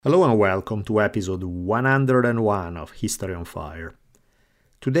Hello and welcome to episode 101 of History on Fire.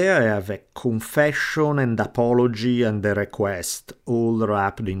 Today I have a confession and apology and a request all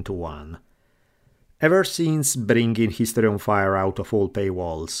wrapped into one. Ever since bringing History on Fire out of all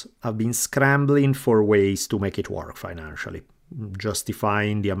paywalls, I've been scrambling for ways to make it work financially,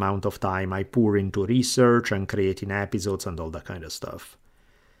 justifying the amount of time I pour into research and creating episodes and all that kind of stuff.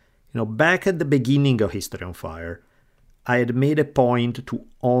 Back at the beginning of History on Fire, I had made a point to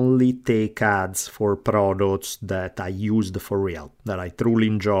only take ads for products that I used for real, that I truly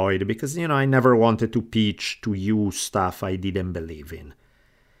enjoyed, because, I never wanted to pitch to you stuff I didn't believe in.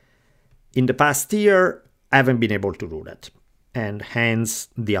 In the past year, I haven't been able to do that, and hence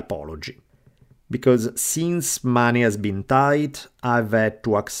the apology. Because since money has been tight, I've had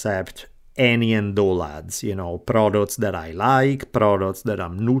to accept any and all ads, products that I like, products that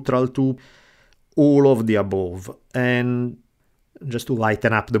I'm neutral to, all of the above. And just to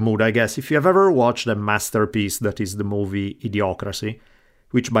lighten up the mood, I guess, if you have ever watched a masterpiece that is the movie Idiocracy,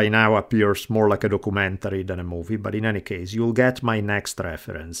 which by now appears more like a documentary than a movie, but in any case, you'll get my next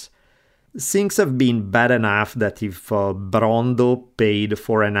reference. Things have been bad enough that if Brondo paid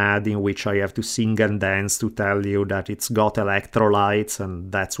for an ad in which I have to sing and dance to tell you that it's got electrolytes and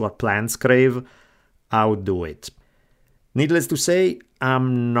that's what plants crave, I would do it. Needless to say,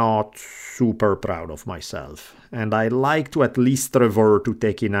 I'm not super proud of myself, and I like to at least revert to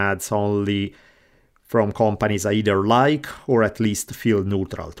taking ads only from companies I either like or at least feel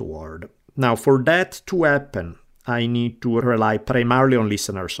neutral toward. Now, for that to happen, I need to rely primarily on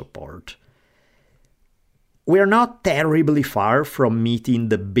listener support. We're not terribly far from meeting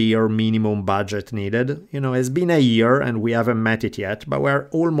the bare minimum budget needed. It's been a year and we haven't met it yet, but we're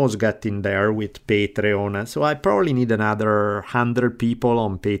almost getting there with Patreon. So I probably need another 100 people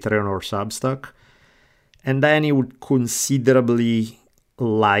on Patreon or Substack. And then it would considerably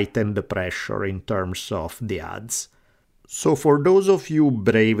lighten the pressure in terms of the ads. So for those of you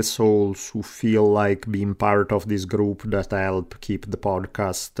brave souls who feel like being part of this group that help keep the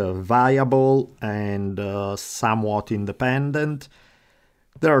podcast viable and somewhat independent,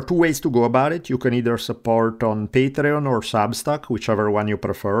 there are two ways to go about it. You can either support on Patreon or Substack, whichever one you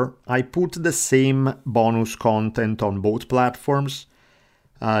prefer. I put the same bonus content on both platforms.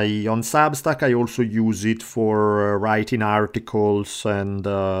 On Substack, I also use it for writing articles, and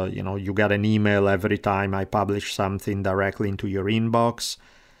you get an email every time I publish something directly into your inbox.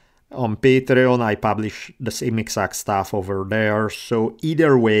 On Patreon, I publish the same exact stuff over there, so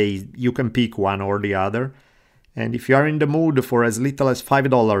either way, you can pick one or the other. And if you are in the mood for as little as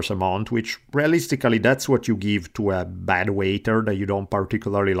 $5 a month, which realistically that's what you give to a bad waiter that you don't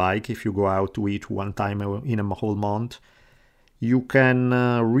particularly like if you go out to eat one time in a whole month, you can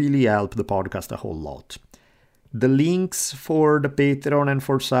really help the podcast a whole lot. The links for the Patreon and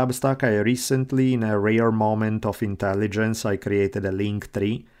for Substack, I recently, in a rare moment of intelligence, I created a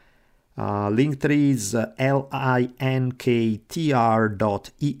Linktree. Linktree is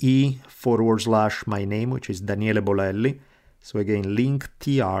linktr.ee/my name, which is Daniele Bolelli. So again,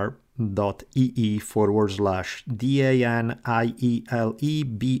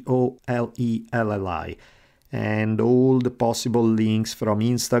 linktr.ee/DANIELEBOLELLI. And all the possible links from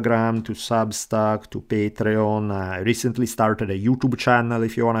Instagram to Substack to Patreon. I recently started a YouTube channel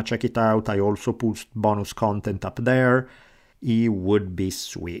if you want to check it out. I also post bonus content up there. It would be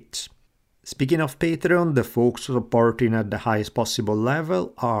sweet. Speaking of Patreon, the folks supporting at the highest possible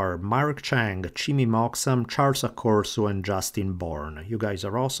level are Mark Chang, Chimi Moxam, Charles Accorso, and Justin Bourne. You guys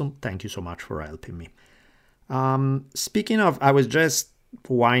are awesome. Thank you so much for helping me. Speaking of, I was just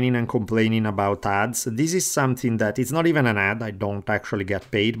whining and complaining about ads. This is something that it's not even an ad. I don't actually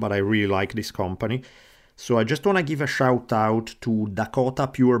get paid, but I really like this company. So I just want to give a shout out to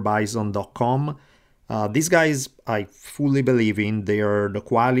DakotaPureBison.com. These guys, I fully believe in. The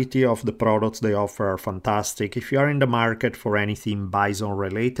quality of the products they offer are fantastic. If you are in the market for anything bison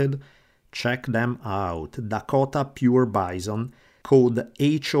related, check them out. Dakota Pure Bison. Code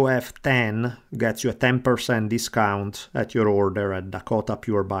HOF10 gets you a 10% discount at your order at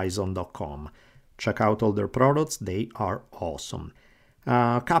DakotaPureBison.com. Check out all their products, they are awesome.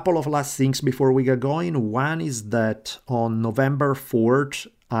 A couple of last things before we get going. One is that on November 4th,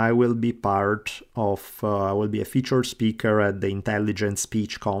 I will be I will be a featured speaker at the Intelligent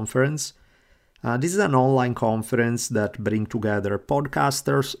Speech Conference. This is an online conference that brings together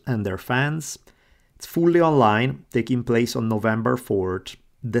podcasters and their fans. It's fully online, taking place on November 4th.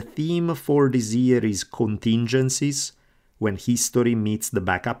 The theme for this year is contingencies, when history meets the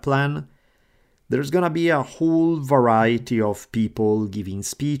backup plan. There's gonna be a whole variety of people giving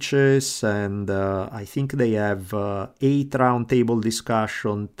speeches, and I think they have 8 roundtable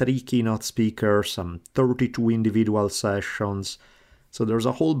discussion, 3 keynote speakers, some 32 individual sessions. So there's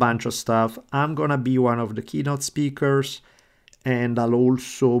a whole bunch of stuff. I'm gonna be one of the keynote speakers, and I'll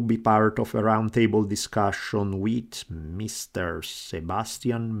also be part of a roundtable discussion with Mr.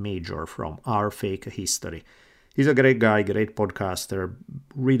 Sebastian Major from Our Fake History. He's a great guy, great podcaster,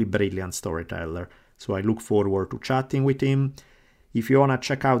 really brilliant storyteller. So I look forward to chatting with him. If you want to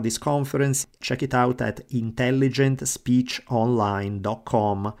check out this conference, check it out at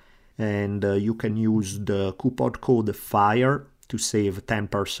intelligentspeechonline.com, and you can use the coupon code FIRE to save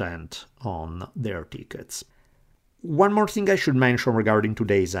 10% on their tickets. One more thing I should mention regarding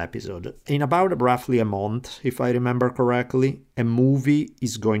today's episode. In about roughly a month, if I remember correctly, a movie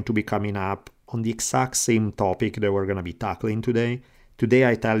is going to be coming up on the exact same topic that we're going to be tackling today. Today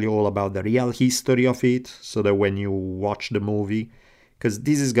I tell you all about the real history of it, so that when you watch the movie, because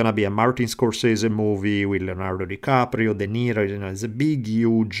this is going to be a Martin Scorsese movie with Leonardo DiCaprio, De Niro, it's a big,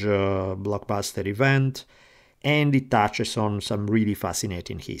 huge blockbuster event, and it touches on some really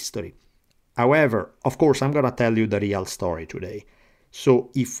fascinating history. However, of course, I'm going to tell you the real story today. So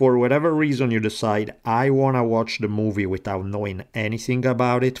if for whatever reason you decide I want to watch the movie without knowing anything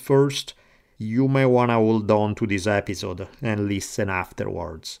about it first, you may want to hold on to this episode and listen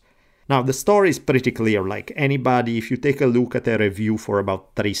afterwards. Now, the story is pretty clear. Like anybody, if you take a look at a review for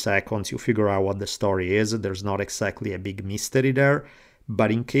about 3 seconds, you figure out what the story is. There's not exactly a big mystery there.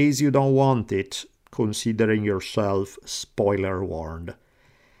 But in case you don't want it, considering yourself spoiler warned.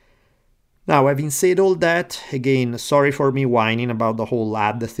 Now, having said all that, again, sorry for me whining about the whole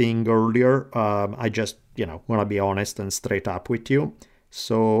ad thing earlier. I just, want to be honest and straight up with you.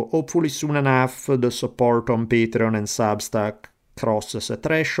 So hopefully soon enough, the support on Patreon and Substack crosses a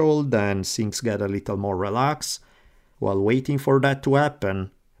threshold and things get a little more relaxed. While waiting for that to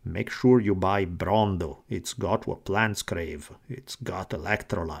happen, make sure you buy Brondo. It's got what plants crave. It's got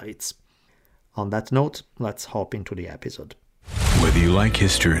electrolytes. On that note, let's hop into the episode. Whether you like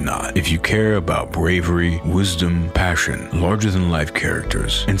history or not, if you care about bravery, wisdom, passion, larger-than-life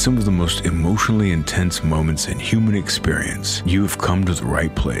characters, and some of the most emotionally intense moments in human experience, you have come to the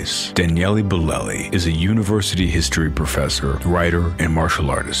right place. Daniele Bolelli is a university history professor, writer, and martial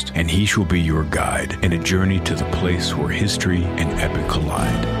artist, and he shall be your guide in a journey to the place where history and epic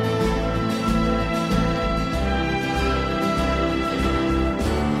collide.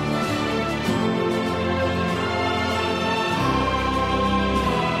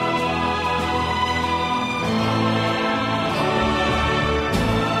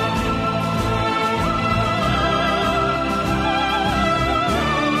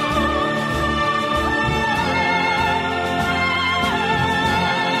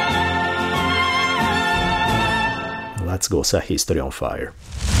 Let's go set history on fire.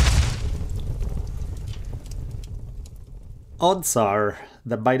 Odds are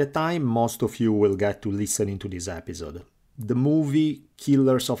that by the time most of you will get to listening to this episode, the movie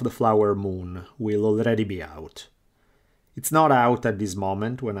Killers of the Flower Moon will already be out. It's not out at this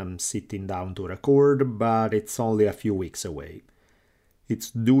moment when I'm sitting down to record, but it's only a few weeks away.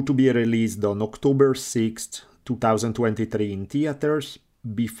 It's due to be released on October 6th, 2023 in theaters,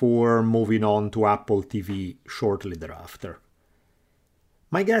 before moving on to Apple TV shortly thereafter.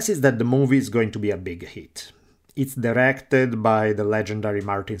 My guess is that the movie is going to be a big hit. It's directed by the legendary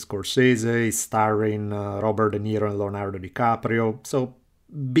Martin Scorsese, starring Robert De Niro and Leonardo DiCaprio, so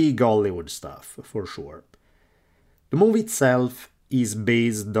big Hollywood stuff, for sure. The movie itself is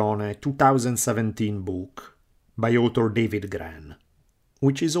based on a 2017 book by author David Grann,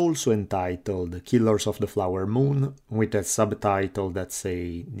 which is also entitled Killers of the Flower Moon, with a subtitle that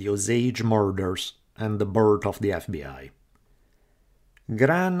say The Osage Murders and the Birth of the FBI.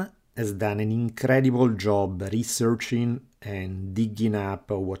 Grann has done an incredible job researching and digging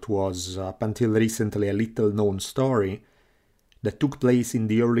up what was up until recently a little known story that took place in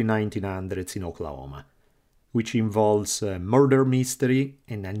the early 1900s in Oklahoma, which involves a murder mystery,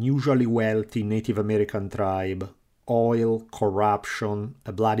 an unusually wealthy Native American tribe, oil, corruption,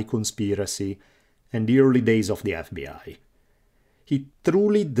 a bloody conspiracy, and the early days of the FBI. He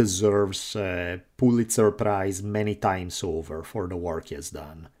truly deserves a Pulitzer Prize many times over for the work he has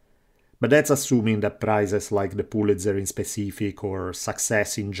done. But that's assuming that prizes like the Pulitzer in specific or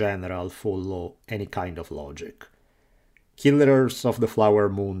success in general follow any kind of logic. Killers of the Flower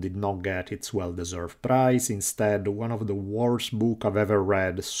Moon did not get its well-deserved prize. Instead, one of the worst books I've ever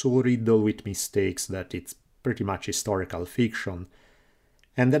read, so riddled with mistakes that it's pretty much historical fiction,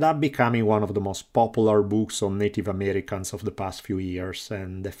 ended up becoming one of the most popular books on Native Americans of the past few years,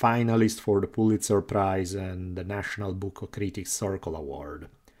 and a finalist for the Pulitzer Prize and the National Book Critics Circle Award.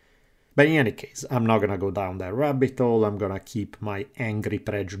 But in any case, I'm not gonna go down that rabbit hole. I'm gonna keep my angry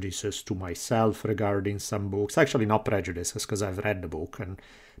prejudices to myself regarding some books. Actually, not prejudices, because I've read the book,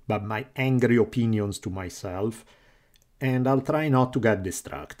 but my angry opinions to myself, and I'll try not to get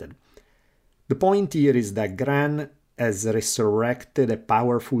distracted. The point here is that Gran has resurrected a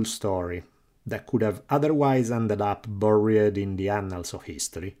powerful story that could have otherwise ended up buried in the annals of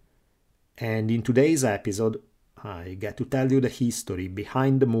history. And in today's episode, I get to tell you the history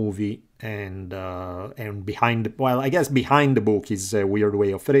behind the movie and behind, well, I guess behind the book is a weird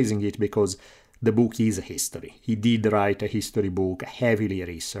way of phrasing it because the book is a history. He did write a history book, heavily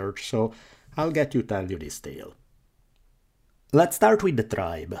researched, so I'll get to tell you this tale. Let's start with the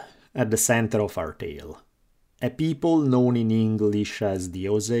tribe, at the center of our tale. A people known in English as the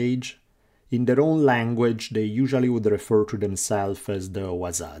Osage. In their own language, they usually would refer to themselves as the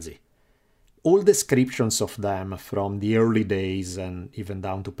Wazazi. All descriptions of them from the early days and even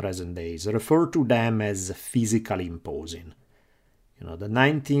down to present days refer to them as physically imposing. The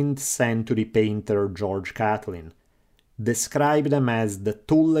 19th century painter George Catlin described them as the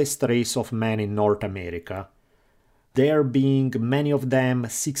tallest race of men in North America, there being many of them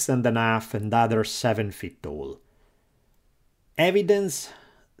 6.5 and others 7 feet tall. Evidence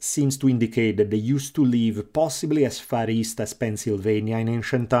seems to indicate that they used to live possibly as far east as Pennsylvania in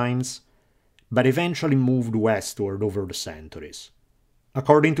ancient times, but eventually moved westward over the centuries.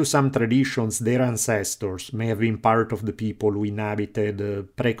 According to some traditions, their ancestors may have been part of the people who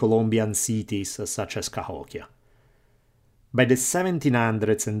inhabited pre-Columbian cities such as Cahokia. By the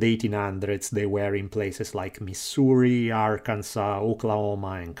 1700s and 1800s, they were in places like Missouri, Arkansas,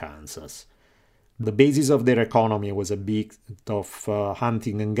 Oklahoma, and Kansas. The basis of their economy was a bit of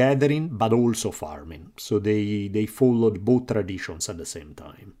hunting and gathering, but also farming, so they followed both traditions at the same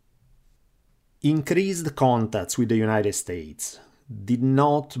time. Increased contacts with the United States did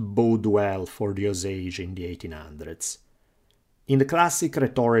not bode well for the Osage in the 1800s. In the classic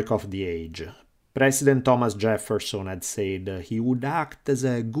rhetoric of the age, President Thomas Jefferson had said he would act as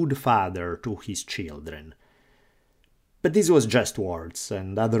a good father to his children. But this was just words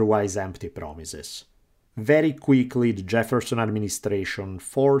and otherwise empty promises. Very quickly, the Jefferson administration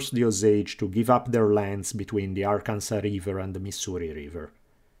forced the Osage to give up their lands between the Arkansas River and the Missouri River.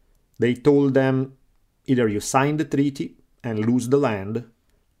 They told them, either you sign the treaty and lose the land,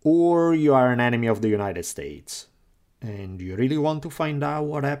 or you are an enemy of the United States. And you really want to find out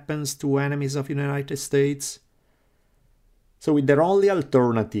what happens to enemies of the United States? So with their only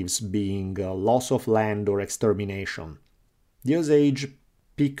alternatives being loss of land or extermination, the Osage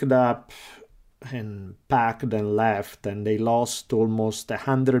picked up and packed and left, and they lost almost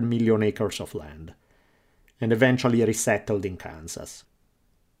 100 million acres of land, and eventually resettled in Kansas.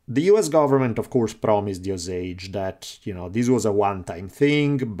 The US government, of course, promised the Osage that, this was a one-time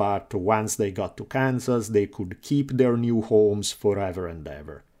thing, but once they got to Kansas, they could keep their new homes forever and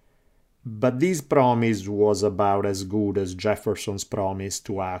ever. But this promise was about as good as Jefferson's promise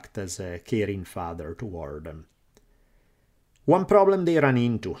to act as a caring father toward them. One problem they ran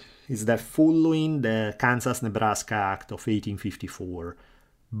into is that following the Kansas-Nebraska Act of 1854,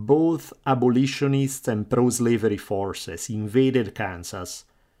 both abolitionists and pro-slavery forces invaded Kansas,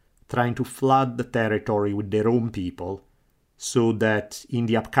 trying to flood the territory with their own people, so that in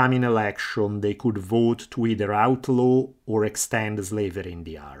the upcoming election they could vote to either outlaw or extend slavery in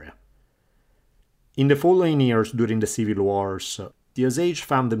the area. In the following years during the Civil Wars, the Osage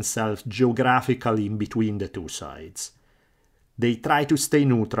found themselves geographically in between the two sides. They tried to stay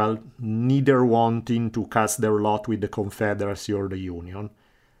neutral, neither wanting to cast their lot with the Confederacy or the Union,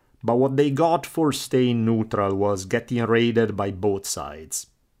 but what they got for staying neutral was getting raided by both sides.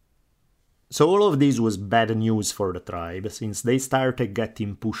 So all of this was bad news for the tribe, since they started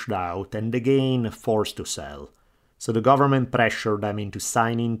getting pushed out and again forced to sell. So the government pressured them into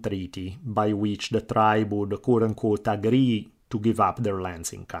signing a treaty by which the tribe would quote-unquote agree to give up their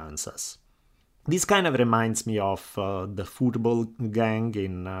lands in Kansas. This kind of reminds me of the football gang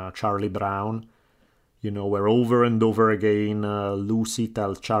in Charlie Brown, where over and over again Lucy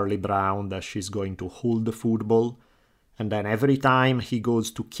tells Charlie Brown that she's going to hold the football, and then every time he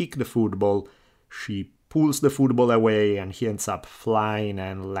goes to kick the football, she pulls the football away and he ends up flying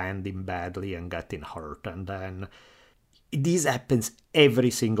and landing badly and getting hurt. And then this happens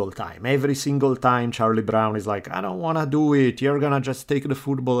every single time. Every single time Charlie Brown is like, I don't want to do it, you're gonna just take the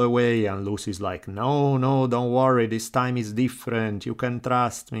football away. And Lucy's like, no, don't worry, this time is different, you can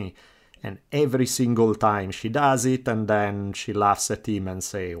trust me. And every single time she does it, and then she laughs at him and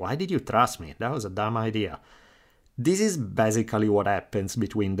say, "Why did you trust me? That was a dumb idea." This is basically what happens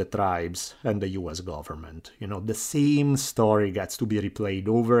between the tribes and the US government. The same story gets to be replayed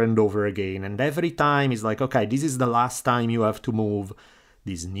over and over again, and every time it's like, okay, this is the last time you have to move.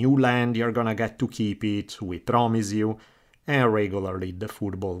 This new land, you're gonna get to keep it, we promise you. And regularly the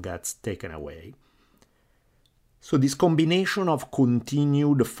football gets taken away. So this combination of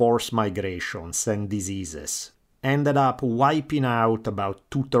continued forced migrations and diseases ended up wiping out about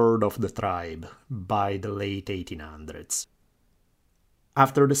 2/3 of the tribe by the late 1800s.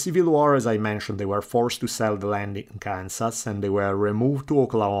 After the Civil War, as I mentioned, they were forced to sell the land in Kansas, and they were removed to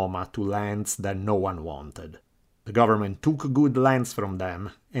Oklahoma to lands that no one wanted. The government took good lands from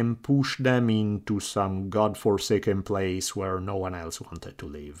them and pushed them into some godforsaken place where no one else wanted to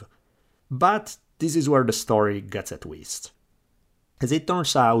live. But this is where the story gets a twist. As it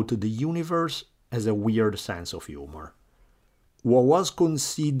turns out, the universe has a weird sense of humor. What was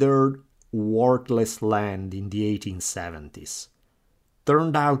considered worthless land in the 1870s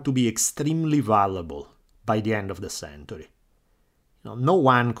turned out to be extremely valuable by the end of the century. No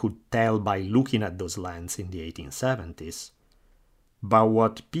one could tell by looking at those lands in the 1870s, but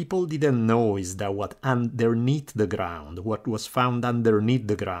what people didn't know is that what was found underneath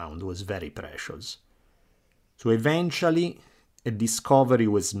the ground was very precious. So eventually, a discovery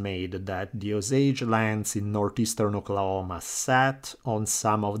was made that the Osage lands in northeastern Oklahoma sat on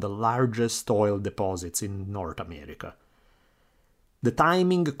some of the largest oil deposits in North America. The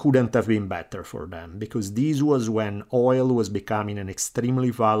timing couldn't have been better for them, because this was when oil was becoming an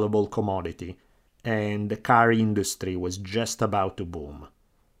extremely valuable commodity and the car industry was just about to boom.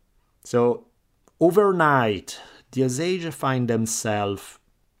 So, overnight, the Osage find themselves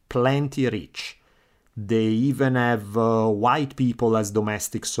plenty rich. They even have white people as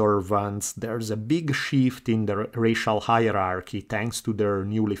domestic servants. There's a big shift in the racial hierarchy thanks to their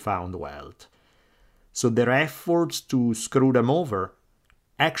newly found wealth. So their efforts to screw them over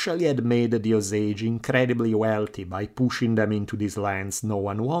actually had made the Osage incredibly wealthy by pushing them into these lands no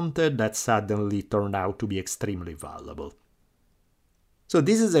one wanted that suddenly turned out to be extremely valuable. So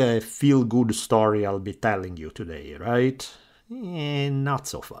this is a feel-good story I'll be telling you today, right? Not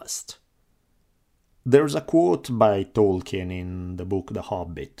so fast. There's a quote by Tolkien in the book The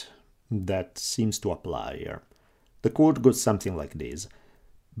Hobbit that seems to apply here. The quote goes something like this: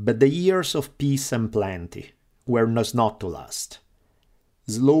 "But the years of peace and plenty were not to last.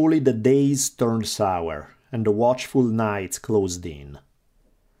 Slowly the days turned sour, and the watchful nights closed in.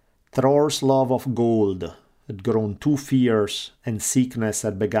 Thror's love of gold had grown too fierce, and sickness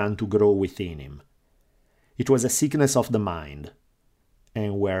had begun to grow within him. It was a sickness of the mind,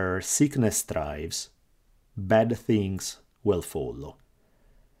 and where sickness thrives, bad things will follow."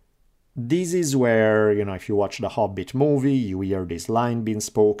 This is where, if you watch the Hobbit movie, you hear this line being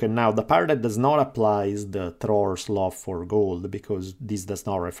spoken. Now, the part that does not apply is the Thror's love for gold, because this does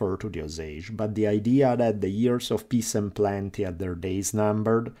not refer to the Osage, but the idea that the years of peace and plenty had their days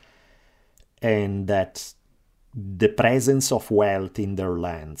numbered, and that the presence of wealth in their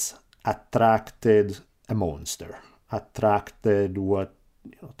lands attracted a monster, attracted what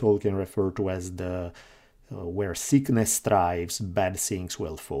Tolkien referred to as the where sickness thrives, bad things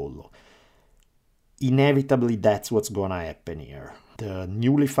will follow. Inevitably, that's what's gonna happen here. The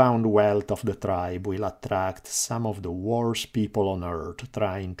newly found wealth of the tribe will attract some of the worst people on earth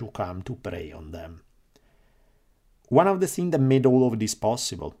trying to come to prey on them. One of the things that made all of this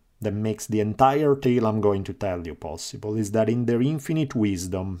possible, that makes the entire tale I'm going to tell you possible, is that in their infinite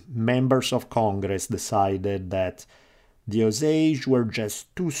wisdom, members of Congress decided that the Osage were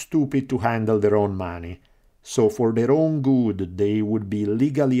just too stupid to handle their own money, so for their own good they would be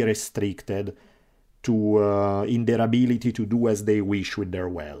legally restricted in their ability to do as they wish with their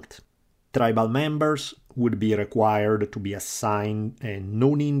wealth. Tribal members would be required to be assigned a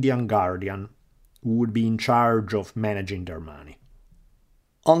non-Indian guardian who would be in charge of managing their money.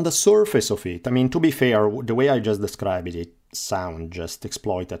 On the surface of it, to be fair, the way I just described it sounds just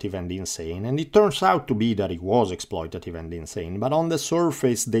exploitative and insane, and it turns out to be that it was exploitative and insane, but on the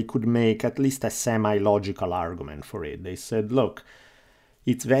surface they could make at least a semi-logical argument for it. They said, look,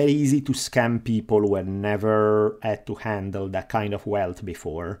 it's very easy to scam people who had never had to handle that kind of wealth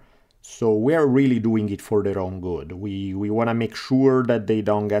before, so we're really doing it for their own good. We want to make sure that they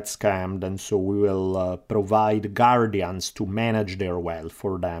don't get scammed, and so we will provide guardians to manage their wealth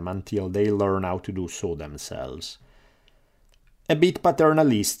for them until they learn how to do so themselves. A bit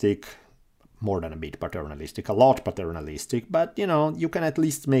paternalistic, more than a bit paternalistic, a lot paternalistic, but you can at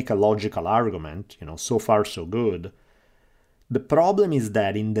least make a logical argument, so far so good. The problem is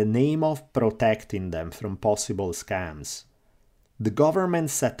that in the name of protecting them from possible scams, the government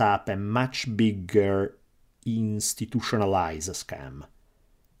set up a much bigger institutionalized scam.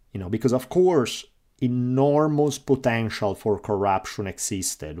 Because of course, enormous potential for corruption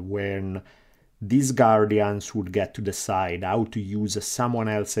existed when these guardians would get to decide how to use someone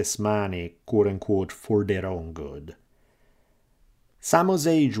else's money, quote-unquote, for their own good. Some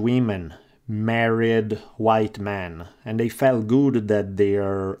Osage women married white men, and they felt good that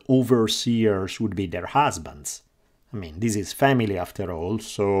their overseers would be their husbands. This is family after all,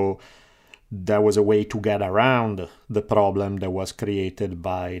 so that was a way to get around the problem that was created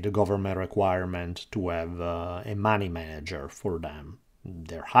by the government requirement to have a money manager for them.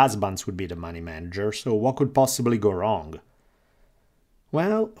 Their husbands would be the money manager, so what could possibly go wrong?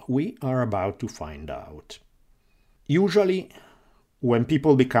 Well, we are about to find out. Usually, when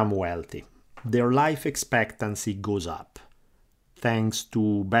people become wealthy, their life expectancy goes up, thanks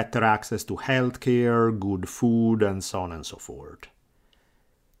to better access to healthcare, good food, and so on and so forth.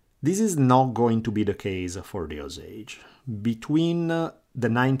 This is not going to be the case for the Osage. Between the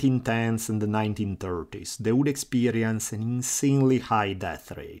 1910s and the 1930s, they would experience an insanely high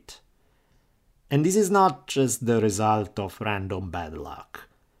death rate. And this is not just the result of random bad luck.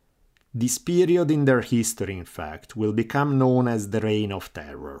 This period in their history, in fact, will become known as the Reign of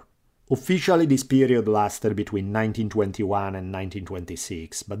Terror. Officially, this period lasted between 1921 and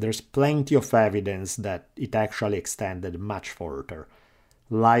 1926, but there's plenty of evidence that it actually extended much further,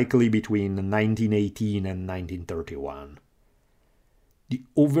 likely between 1918 and 1931. The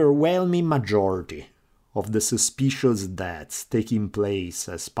overwhelming majority of the suspicious deaths taking place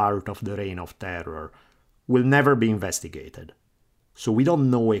as part of the Reign of Terror will never be investigated, so we don't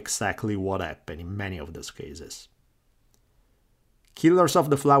know exactly what happened in many of those cases. Killers of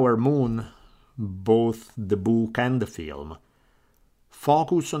the Flower Moon, both the book and the film,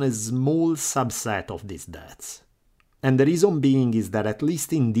 focus on a small subset of these deaths. And the reason being is that at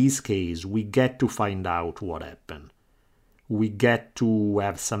least in this case, we get to find out what happened. We get to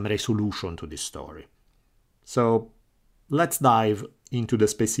have some resolution to this story. So let's dive into the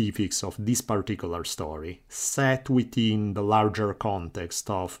specifics of this particular story, set within the larger context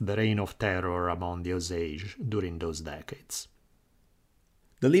of the Reign of Terror among the Osage during those decades.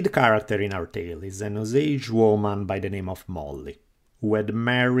 The lead character in our tale is an Osage woman by the name of Molly, who had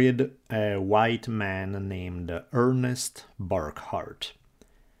married a white man named Ernest Burkhart.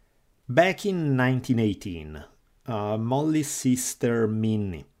 Back in 1918, Molly's sister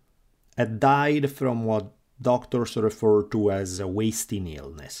Minnie had died from what doctors refer to as a wasting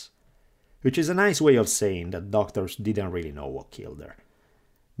illness, which is a nice way of saying that doctors didn't really know what killed her.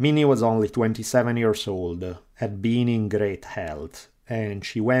 Minnie was only 27 years old, had been in great health, and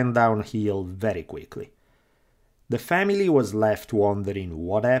she went downhill very quickly. The family was left wondering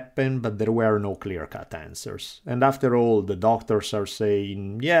what happened, but there were no clear-cut answers. And after all, the doctors are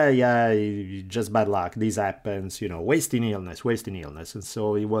saying, yeah, just bad luck, this happens, wasting illness. And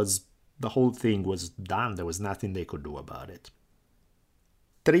so the whole thing was done, there was nothing they could do about it.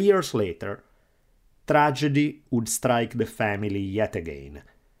 3 years later, tragedy would strike the family yet again,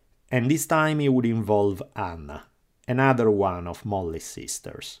 and this time it would involve Anna, another one of Molly's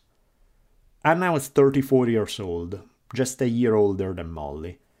sisters. Anna was 34 years old, just a year older than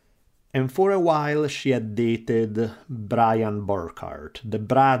Molly, and for a while she had dated Brian Burkhart, the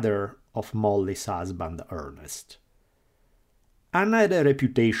brother of Molly's husband Ernest. Anna had a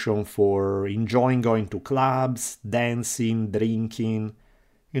reputation for enjoying going to clubs, dancing, drinking,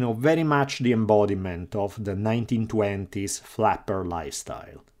 very much the embodiment of the 1920s flapper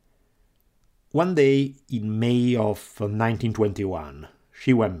lifestyle. One day, in May of 1921,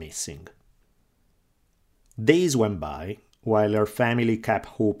 she went missing. Days went by, while her family kept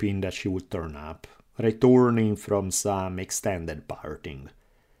hoping that she would turn up, returning from some extended partying.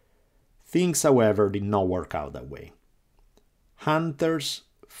 Things, however, did not work out that way. Hunters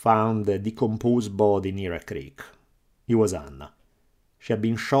found a decomposed body near a creek. It was Anna. She had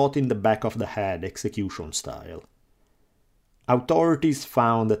been shot in the back of the head, execution style. Authorities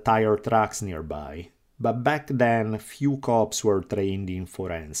found tire tracks nearby, but back then few cops were trained in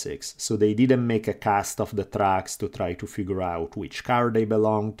forensics, so they didn't make a cast of the tracks to try to figure out which car they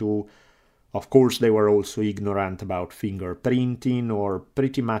belonged to. Of course, they were also ignorant about fingerprinting or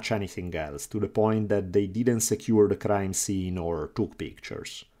pretty much anything else, to the point that they didn't secure the crime scene or took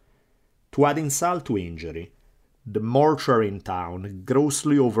pictures. To add insult to injury, the mortuary in town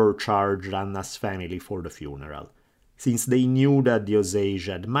grossly overcharged Anna's family for the funeral, since they knew that the Osage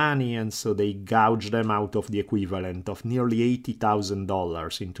had money, and so they gouged them out of the equivalent of nearly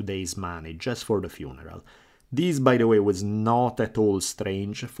 $80,000 in today's money just for the funeral, This, by the way, was not at all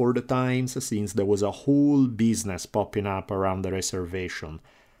strange for the times, since there was a whole business popping up around the reservation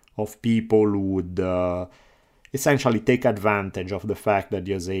of people who would essentially take advantage of the fact that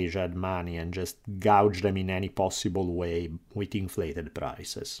the Osage had money and just gouge them in any possible way with inflated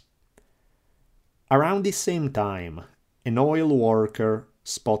prices. Around this same time, an oil worker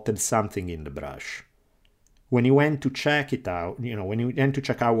spotted something in the brush. When he went to check it out, when he went to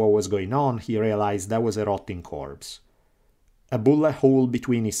check out what was going on, he realized that was a rotting corpse. A bullet hole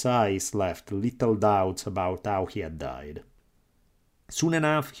between his eyes left little doubts about how he had died. Soon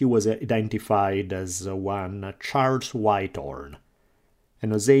enough, he was identified as one Charles Whitehorn,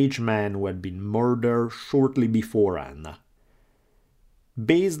 an Osage man who had been murdered shortly before Anna.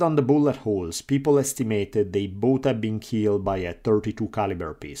 Based on the bullet holes, people estimated they both had been killed by a .32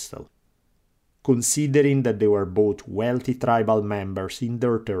 caliber pistol. Considering that they were both wealthy tribal members in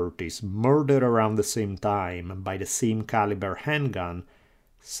their 30s, murdered around the same time by the same caliber handgun,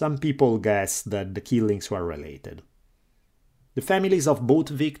 some people guessed that the killings were related. The families of both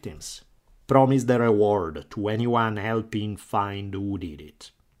victims promised a reward to anyone helping find who did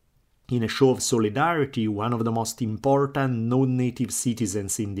it. In a show of solidarity, one of the most important non-native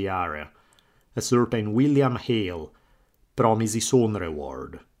citizens in the area, a certain William Hale, promised his own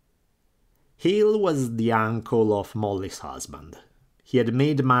reward. Hale was the uncle of Molly's husband. He had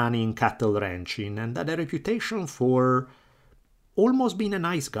made money in cattle ranching and had a reputation for almost being a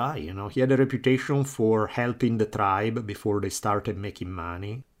nice guy, He had a reputation for helping the tribe before they started making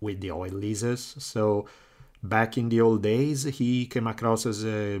money with the oil leases. So back in the old days, he came across as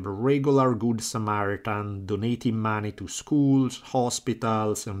a regular good Samaritan, donating money to schools,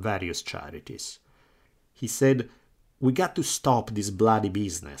 hospitals, and various charities. He said, "We got to stop this bloody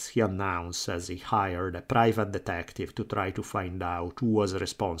business," he announced as he hired a private detective to try to find out who was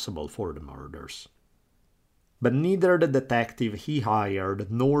responsible for the murders. But neither the detective he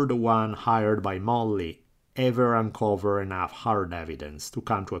hired nor the one hired by Molly ever uncovered enough hard evidence to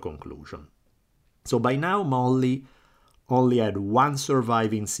come to a conclusion. So by now Molly only had one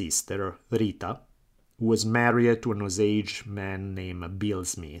surviving sister, Rita, who was married to an Osage man named Bill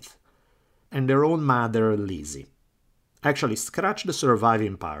Smith, and their own mother, Lizzie. Actually, scratch the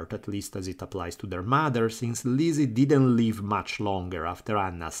surviving part, at least as it applies to their mother, since Lizzie didn't live much longer after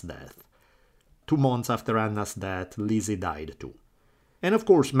Anna's death. 2 months after Anna's death, Lizzie died too. And of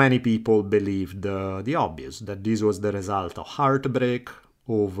course, many people believed the obvious, that this was the result of heartbreak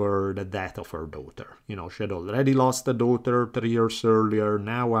over the death of her daughter. She had already lost a daughter 3 years earlier,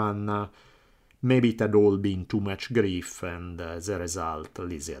 now Anna. Maybe it had all been too much grief, and as a result,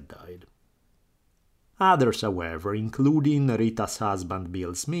 Lizzie had died. Others, however, including Rita's husband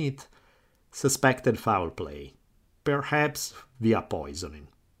Bill Smith, suspected foul play, perhaps via poisoning.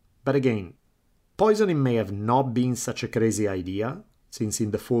 But again, poisoning may have not been such a crazy idea, since in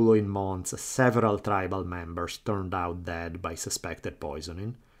the following months several tribal members turned out dead by suspected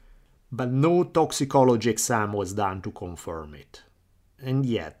poisoning, but no toxicology exam was done to confirm it. And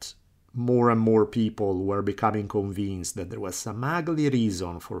yet, more and more people were becoming convinced that there was some ugly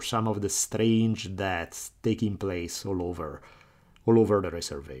reason for some of the strange deaths taking place all over the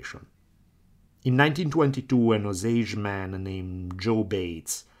reservation. In 1922, an Osage man named Joe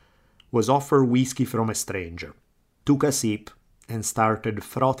Bates was offered whiskey from a stranger, took a sip, and started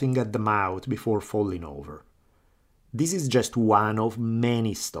frothing at the mouth before falling over. This is just one of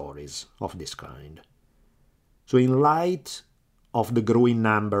many stories of this kind. So in light of the growing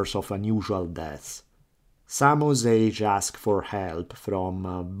numbers of unusual deaths, some Osage asked for help from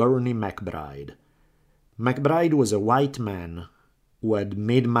Bernie McBride. McBride was a white man who had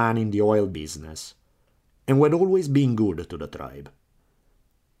made money in the oil business and who had always been good to the tribe.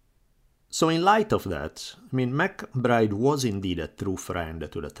 So in light of that, McBride was indeed a true friend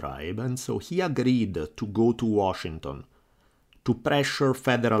to the tribe, and so he agreed to go to Washington to pressure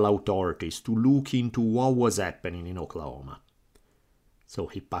federal authorities to look into what was happening in Oklahoma. So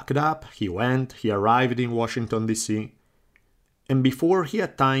he packed up, he arrived in Washington, D.C., and before he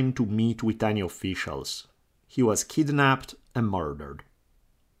had time to meet with any officials, he was kidnapped and murdered.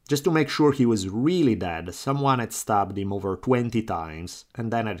 Just to make sure he was really dead, someone had stabbed him over 20 times and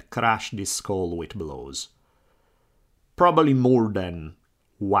then had crushed his skull with blows. Probably more than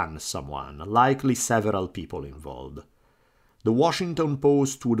one someone, likely several people involved. The Washington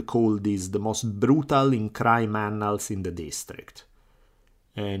Post would call this the most brutal in crime annals in the district.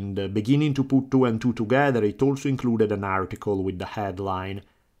 And beginning to put 2 and 2 together, it also included an article with the headline,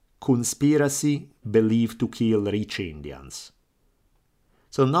 "Conspiracy Believed to Kill Rich Indians."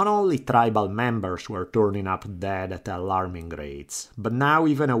 So not only tribal members were turning up dead at alarming rates, but now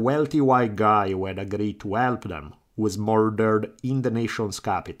even a wealthy white guy who had agreed to help them was murdered in the nation's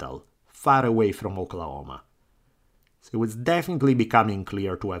capital, far away from Oklahoma. So it was definitely becoming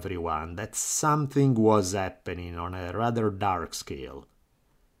clear to everyone that something was happening on a rather dark scale.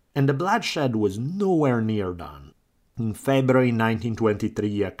 And the bloodshed was nowhere near done. In February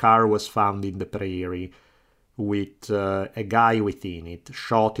 1923, a car was found in the prairie with a guy within it,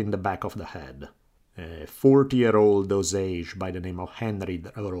 shot in the back of the head. A 40-year-old Osage by the name of Henry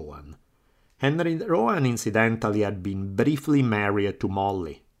Rowan. Henry Rowan, incidentally, had been briefly married to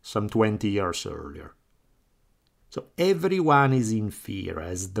Molly some 20 years earlier. So everyone is in fear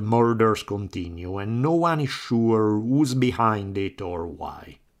as the murders continue, and no one is sure who's behind it or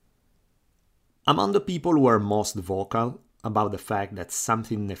why. Among the people who are most vocal about the fact that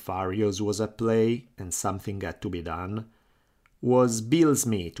something nefarious was at play and something had to be done was Bill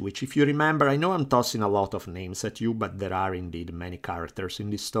Smith, which, if you remember, I know I'm tossing a lot of names at you, but there are indeed many characters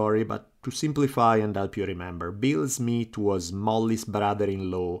in this story, but to simplify and help you remember, Bill Smith was Molly's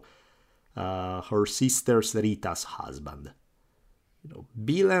brother-in-law, her sister's Rita's husband.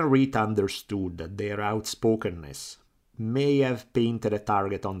 Bill and Rita understood that their outspokenness may have painted a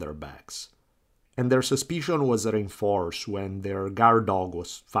target on their backs, and their suspicion was reinforced when their guard dog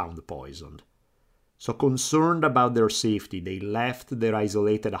was found poisoned. So concerned about their safety, they left their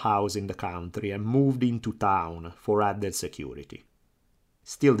isolated house in the country and moved into town for added security.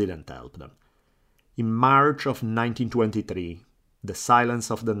 Still didn't help them. In March of 1923, the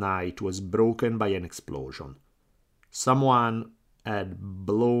silence of the night was broken by an explosion. Someone had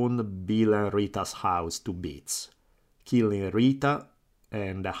blown Bill and Rita's house to bits, killing Rita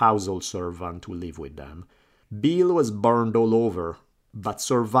and a household servant who lived with them. Bill was burned all over, but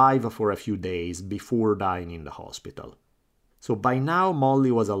survived for a few days before dying in the hospital. So by now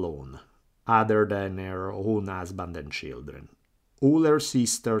Molly was alone, other than her own husband and children. All her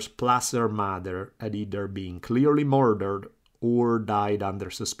sisters plus her mother had either been clearly murdered or died under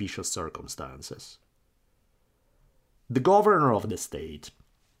suspicious circumstances. The governor of the state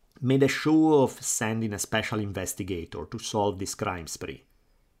made a show of sending a special investigator to solve this crime spree.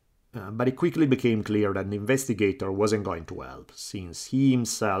 But it quickly became clear that the investigator wasn't going to help, since he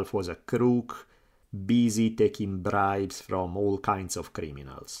himself was a crook, busy taking bribes from all kinds of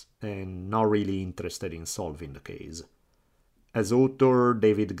criminals, and not really interested in solving the case. As author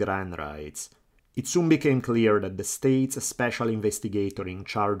David Grann writes, it soon became clear that the state's special investigator in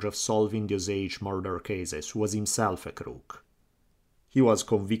charge of solving the Osage murder cases was himself a crook. He was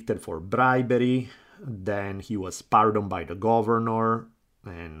convicted for bribery, then he was pardoned by the governor,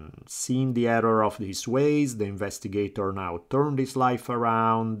 and seeing the error of his ways, the investigator now turned his life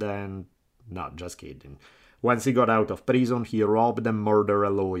around and... not just kidding. Once he got out of prison, he robbed and murdered a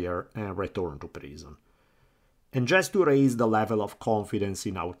lawyer and returned to prison. And just to raise the level of confidence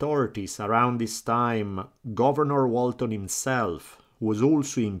in authorities, around this time, Governor Walton himself was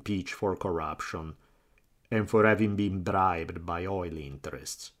also impeached for corruption and for having been bribed by oil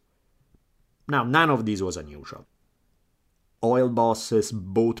interests. Now, none of this was unusual. Oil bosses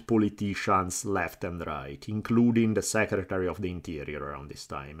bought politicians left and right, including the Secretary of the Interior around this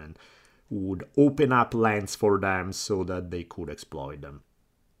time, and would open up lands for them so that they could exploit them.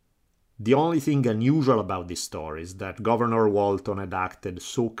 The only thing unusual about this story is that Governor Walton had acted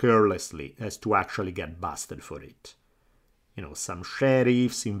so carelessly as to actually get busted for it. Some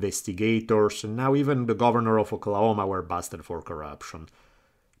sheriffs, investigators, and now even the governor of Oklahoma were busted for corruption.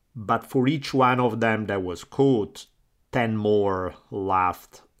 But for each one of them that was caught, 10 more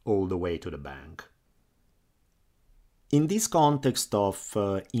laughed all the way to the bank. In this context of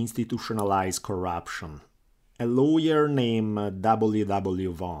institutionalized corruption, a lawyer named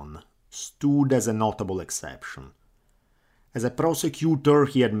W.W. Vaughn stood as a notable exception. As a prosecutor,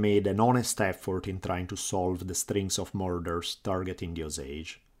 he had made an honest effort in trying to solve the strings of murders targeting the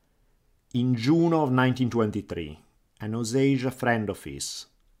Osage. In June of 1923, an Osage friend of his,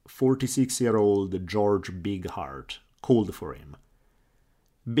 46-year-old George Bighart, called for him.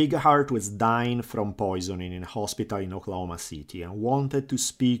 Bighart was dying from poisoning in a hospital in Oklahoma City and wanted to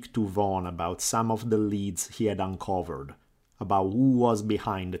speak to Vaughn about some of the leads he had uncovered about who was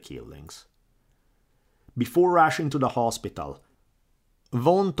behind the killings. Before rushing to the hospital,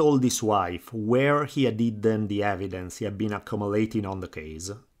 Vaughn told his wife where he had hidden the evidence he had been accumulating on the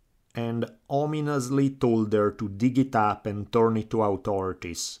case, and ominously told her to dig it up and turn it to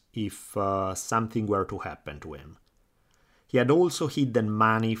authorities if something were to happen to him. He had also hidden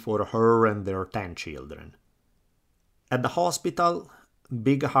money for her and their 10 children. At the hospital,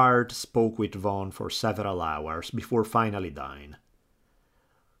 Bighart spoke with Vaughn for several hours before finally dying.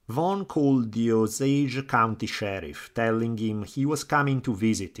 Vaughn called the Osage County Sheriff, telling him he was coming to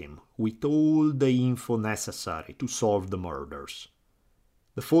visit him with all the info necessary to solve the murders.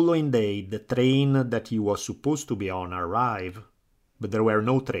 The following day, the train that he was supposed to be on arrived, but there were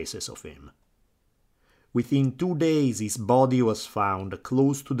no traces of him. Within 2 days, his body was found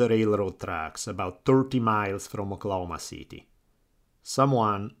close to the railroad tracks, about 30 miles from Oklahoma City.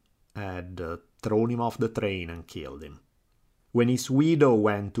 Someone had thrown him off the train and killed him. When his widow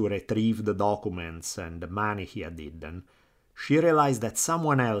went to retrieve the documents and the money he had hidden, she realized that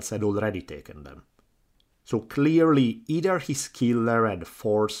someone else had already taken them. So clearly, either his killer had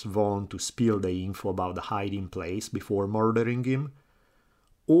forced Vaughn to spill the info about the hiding place before murdering him,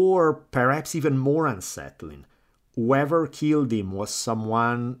 or perhaps even more unsettling, whoever killed him was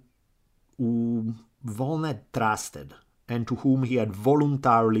someone who Vaughn had trusted and to whom he had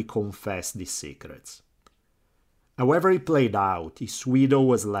voluntarily confessed these secrets. However it played out, his widow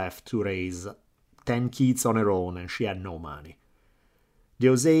was left to raise 10 kids on her own and she had no money. The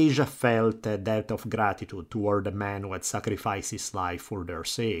Osage felt a debt of gratitude toward the man who had sacrificed his life for their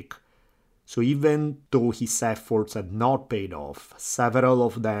sake. So even though his efforts had not paid off, several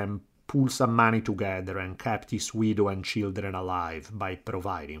of them pulled some money together and kept his widow and children alive by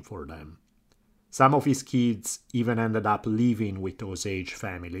providing for them. Some of his kids even ended up living with Osage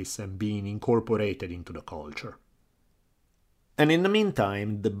families and being incorporated into the culture. And in the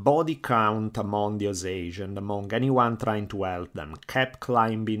meantime, the body count among the Osage and among anyone trying to help them kept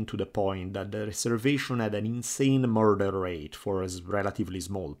climbing to the point that the reservation had an insane murder rate for a relatively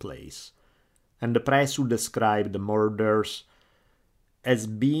small place. And the press would describe the murders as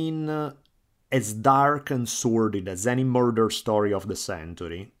being as dark and sordid as any murder story of the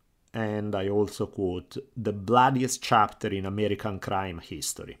century, and I also quote, the bloodiest chapter in American crime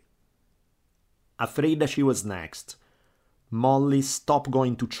history. Afraid that she was next, Molly stopped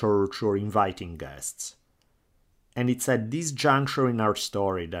going to church or inviting guests. And it's at this juncture in our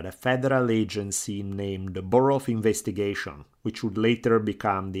story that a federal agency named the Bureau of Investigation, which would later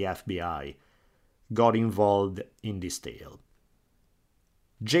become the FBI, got involved in this tale.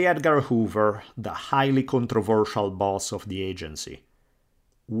 J. Edgar Hoover, the highly controversial boss of the agency,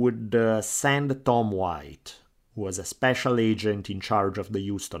 would send Tom White, who was a special agent in charge of the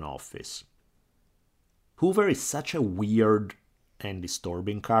Houston office. Hoover is such a weird and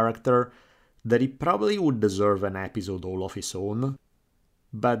disturbing character that he probably would deserve an episode all of his own,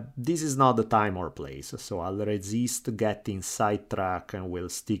 but this is not the time or place, so I'll resist getting sidetracked and will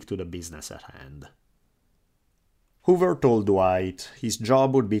stick to the business at hand. Hoover told White his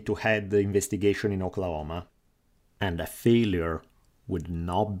job would be to head the investigation in Oklahoma, and a failure would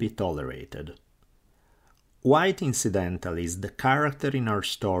not be tolerated. White, incidentally, is the character in our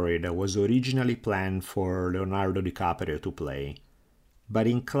story that was originally planned for Leonardo DiCaprio to play. But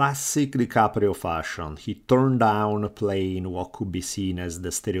in classic DiCaprio fashion, he turned down playing what could be seen as the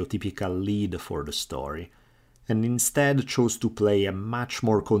stereotypical lead for the story, and instead chose to play a much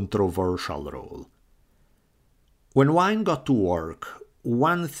more controversial role. When Wine got to work,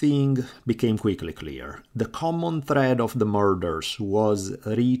 one thing became quickly clear. The common thread of the murders was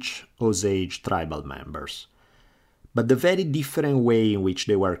rich Osage tribal members. But the very different way in which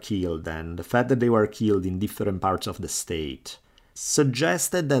they were killed and the fact that they were killed in different parts of the state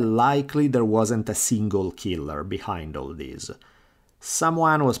suggested that likely there wasn't a single killer behind all this.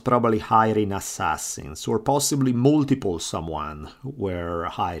 Someone was probably hiring assassins, or possibly multiple someone were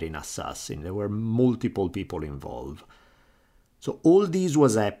hiring assassins. There were multiple people involved. So all this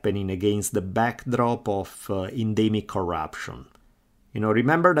was happening against the backdrop of endemic corruption.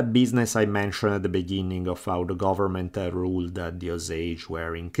 Remember the business I mentioned at the beginning of how the government ruled that the Osage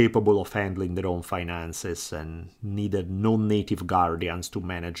were incapable of handling their own finances and needed non-native guardians to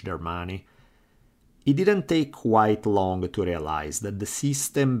manage their money? It didn't take quite long to realize that the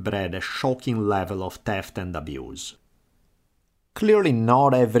system bred a shocking level of theft and abuse. Clearly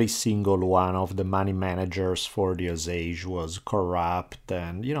not every single one of the money managers for the Osage was corrupt,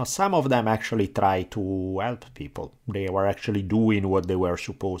 and some of them actually tried to help people. They were actually doing what they were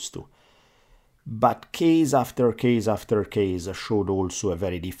supposed to. But case after case after case showed also a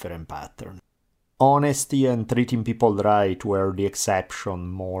very different pattern. Honesty and treating people right were the exception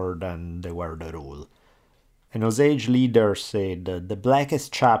more than they were the rule. An Osage leader said, "The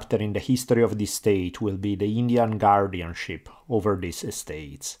blackest chapter in the history of this state will be the Indian guardianship over these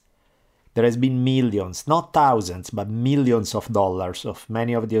estates. There has been millions, not thousands, but millions of dollars of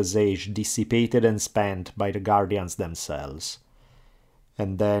many of the Osage dissipated and spent by the guardians themselves."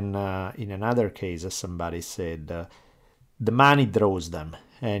 And then, in another case, somebody said, "The money draws them,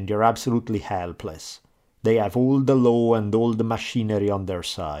 and you're absolutely helpless. They have all the law and all the machinery on their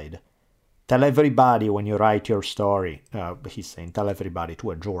side. Tell everybody when you write your story, he's saying, tell everybody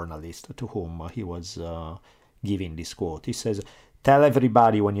to a journalist to whom he was giving this quote. He says, tell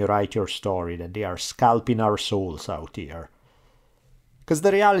everybody when you write your story that they are scalping our souls out here. Because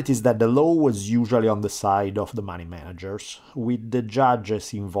the reality is that the law was usually on the side of the money managers, with the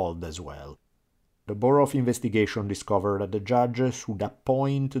judges involved as well. The Bureau of Investigation discovered that the judges would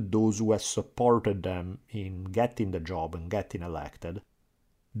appoint those who had supported them in getting the job and getting elected.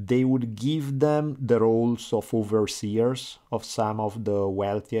 They would give them the roles of overseers of some of the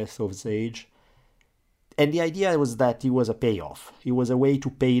wealthiest of his age. And the idea was that it was a payoff. It was a way to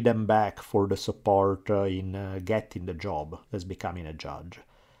pay them back for the support in getting the job as becoming a judge.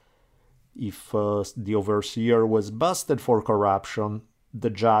 If the overseer was busted for corruption, the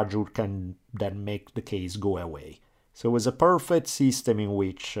judge can then make the case go away. So it was a perfect system in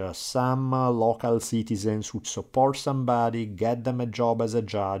which some local citizens would support somebody, get them a job as a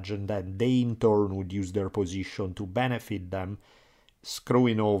judge, and then they in turn would use their position to benefit them,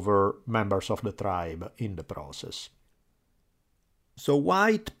 screwing over members of the tribe in the process. So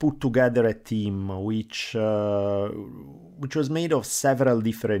White put together a team which was made of several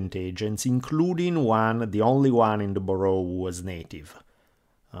different agents, including one, the only one in the borough who was native,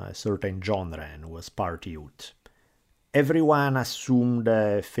 a certain John Wren, who was part Ute. Everyone assumed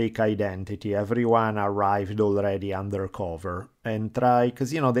a fake identity, everyone arrived already undercover and tried,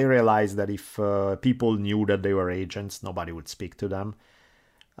 because, they realized that if people knew that they were agents, nobody would speak to them.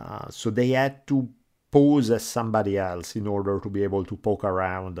 So they had to pose as somebody else in order to be able to poke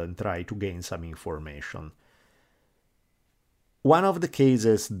around and try to gain some information. One of the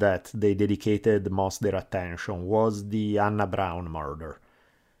cases that they dedicated most their attention was the Anna Brown murder.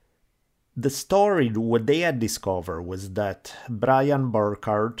 The story, what they had discovered was that Brian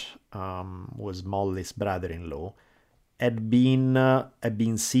Burkhardt, was Molly's brother-in-law, had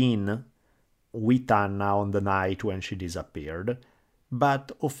been seen with Anna on the night when she disappeared.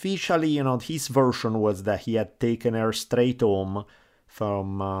 But officially, his version was that he had taken her straight home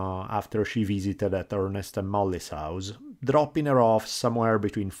from after she visited at Ernest and Molly's house, dropping her off somewhere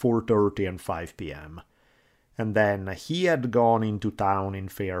between 4:30 and 5 p.m. And then he had gone into town in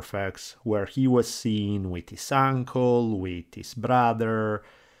Fairfax, where he was seen with his uncle, with his brother,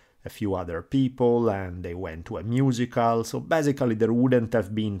 a few other people, and they went to a musical. So basically there wouldn't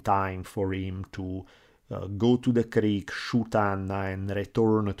have been time for him to go to the creek, shoot Anna, and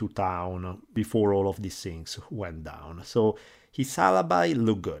return to town before all of these things went down. So his alibi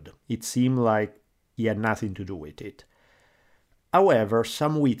looked good. It seemed like he had nothing to do with it. However,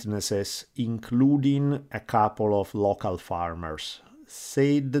 some witnesses, including a couple of local farmers,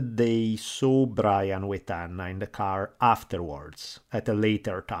 said that they saw Brian with Anna in the car afterwards, at a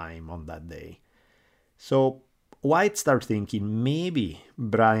later time on that day. So White started thinking maybe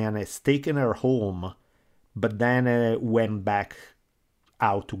Brian has taken her home, but then went back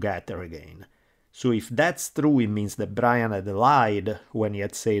out to get her again. So if that's true, it means that Brian had lied when he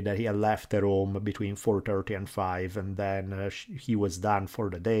had said that he had left her home between 4:30 and 5, and then he was done for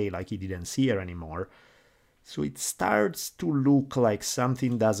the day, like he didn't see her anymore. So it starts to look like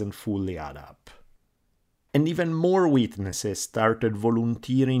something doesn't fully add up. And even more witnesses started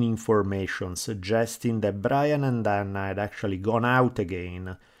volunteering information suggesting that Brian and Anna had actually gone out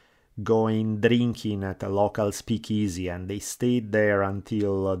again, going drinking at a local speakeasy, and they stayed there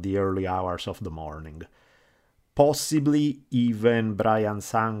until the early hours of the morning. Possibly even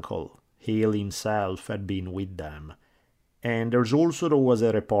Brian's uncle, Hale himself, had been with them. And there was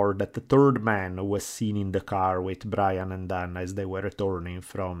a report that the third man was seen in the car with Brian and Anna as they were returning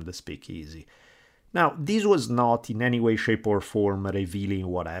from the speakeasy. Now, this was not in any way, shape, or form revealing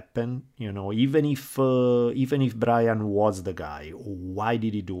what happened. Even if Brian was the guy, why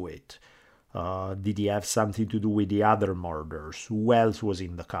did he do it? Did he have something to do with the other murders? Who else was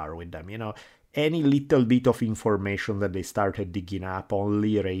in the car with them? Any little bit of information that they started digging up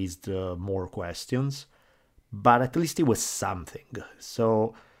only raised more questions. But at least it was something.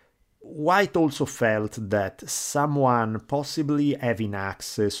 So White also felt that someone possibly having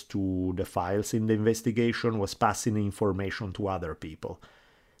access to the files in the investigation was passing information to other people.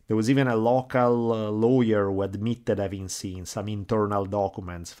 There was even a local lawyer who admitted having seen some internal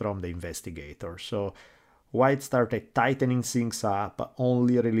documents from the investigator. So White started tightening things up,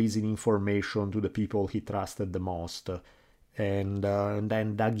 only releasing information to the people he trusted the most, and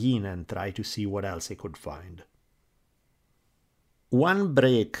then dug in and tried to see what else he could find. One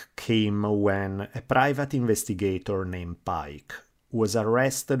break came when a private investigator named Pike was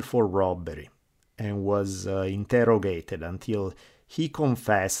arrested for robbery and was interrogated until he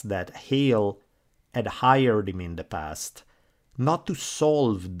confessed that Hale had hired him in the past, not to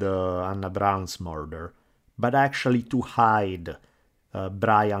solve the Anna Brown's murder, but actually to hide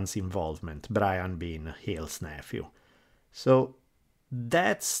Brian's involvement, Brian being Hale's nephew. So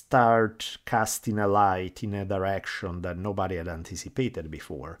that started casting a light in a direction that nobody had anticipated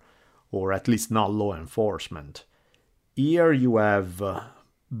before, or at least not law enforcement. Here you have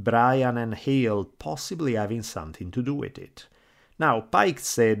Brian and Hale possibly having something to do with it. Now, Pike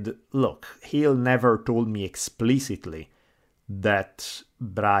said, look, Hale never told me explicitly that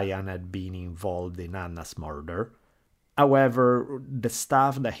Brian had been involved in Anna's murder. However, the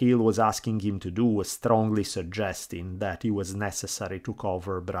stuff that Hale was asking him to do was strongly suggesting that it was necessary to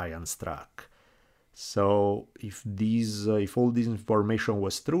cover Brian's track. So if all this information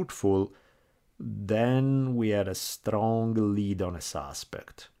was truthful, then we had a strong lead on a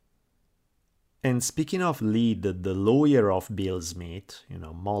suspect. And speaking of lead, the lawyer of Bill Smith,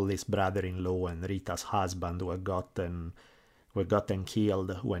 Molly's brother-in-law and Rita's husband who had gotten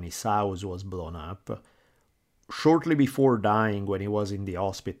killed when his house was blown up, shortly before dying, when he was in the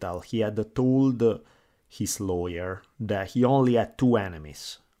hospital, he had told his lawyer that he only had two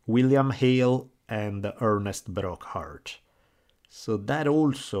enemies, William Hale and Ernest Brookhart. So that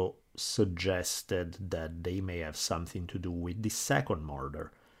also suggested that they may have something to do with the second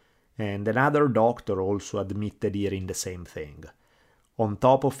murder. And another doctor also admitted hearing the same thing. On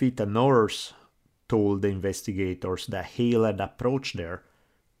top of it, a nurse told the investigators that Hale had approached her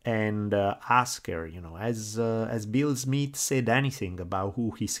and asked her, has Bill Smith said anything about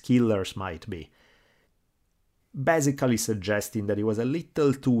who his killers might be? Basically suggesting that he was a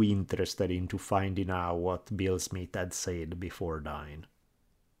little too interested into finding out what Bill Smith had said before dying.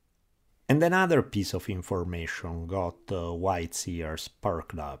 And another piece of information got White's ears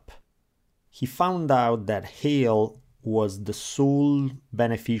perked up. He found out that Hale was the sole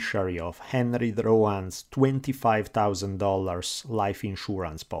beneficiary of Henry Rowan's $25,000 life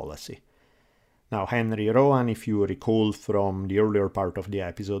insurance policy. Now, Henry Rowan, if you recall from the earlier part of the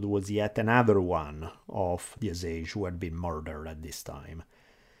episode, was yet another one of the Osage who had been murdered at this time.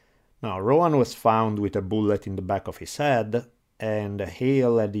 Now, Rowan was found with a bullet in the back of his head, and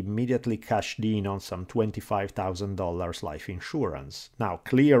Hale had immediately cashed in on some $25,000 life insurance. Now,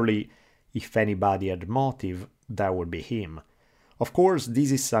 clearly, if anybody had motive, that would be him. Of course,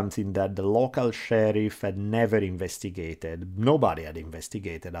 this is something that the local sheriff had never investigated. Nobody had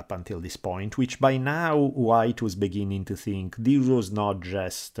investigated up until this point, which by now White was beginning to think this was not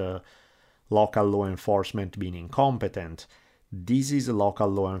just local law enforcement being incompetent. This is local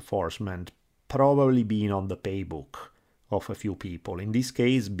law enforcement probably being on the paybook of a few people, in this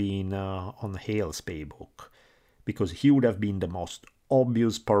case being on Hale's paybook, because he would have been the most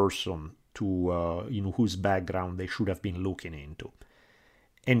obvious person to whose background they should have been looking into.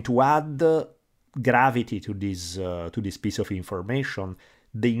 And to add gravity to this piece of information,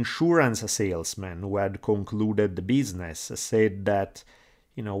 the insurance salesman who had concluded the business said that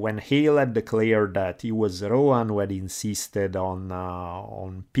when Hale had declared that it was Rowan who had insisted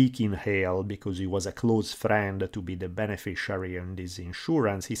on picking Hale because he was a close friend to be the beneficiary in this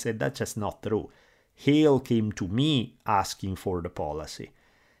insurance, he said that's just not true. Hale came to me asking for the policy.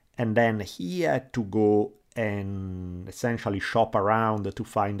 And then he had to go and essentially shop around to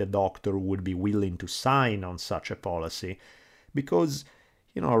find a doctor who would be willing to sign on such a policy. Because,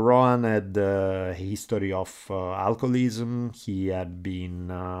 Rowan had a history of alcoholism. He had been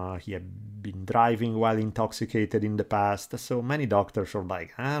driving while intoxicated in the past. So many doctors were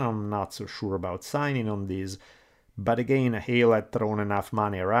like, I'm not so sure about signing on this. But again, Hale had thrown enough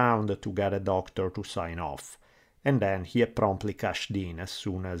money around to get a doctor to sign off. And then he had promptly cashed in as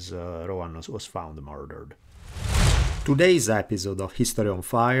soon as Rowan was found murdered. Today's episode of History on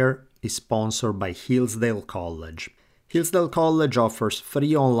Fire is sponsored by Hillsdale College. Hillsdale College offers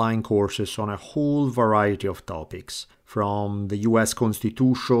free online courses on a whole variety of topics, from the US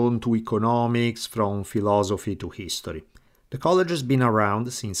Constitution to economics, from philosophy to history. The college has been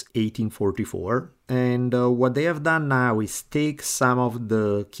around since 1844, and what they have done now is take some of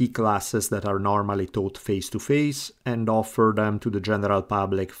the key classes that are normally taught face-to-face and offer them to the general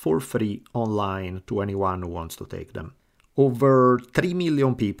public for free online to anyone who wants to take them. Over 3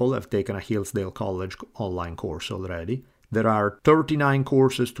 million people have taken a Hillsdale College online course already. There are 39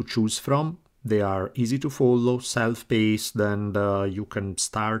 courses to choose from. They are easy to follow, self-paced, and you can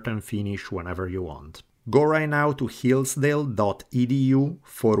start and finish whenever you want. Go right now to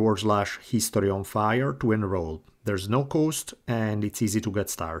hillsdale.edu/historyonfire to enroll. There's no cost and it's easy to get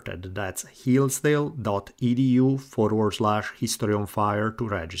started. That's hillsdale.edu/historyonfire to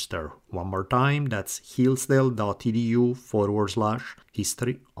register. One more time, that's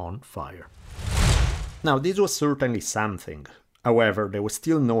hillsdale.edu/historyonfire. Now, this was certainly something. However, there was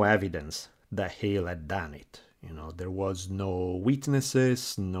still no evidence that Hale had done it. There was no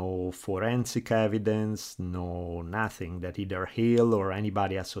witnesses, no forensic evidence, nothing that either Hale or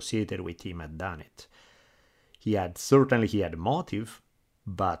anybody associated with him had done it. He had motive,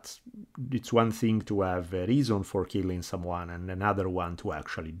 but it's one thing to have a reason for killing someone and another one to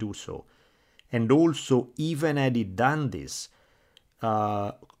actually do so. And also, even had he done this,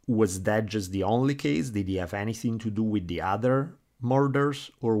 was that just the only case? Did he have anything to do with the other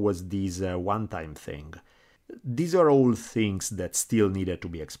murders, or was this a one-time thing? These are all things that still needed to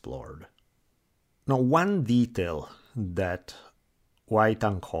be explored. Now, one detail that White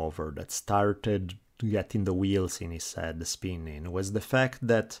uncovered that started getting the wheels in his head spinning was the fact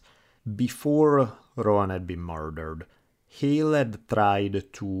that before Rowan had been murdered, Hale had tried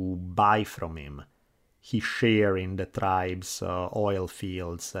to buy from him his share in the tribe's oil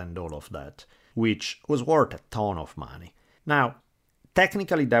fields and all of that, which was worth a ton of money. Now,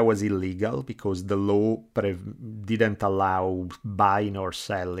 technically that was illegal because the law didn't allow buying or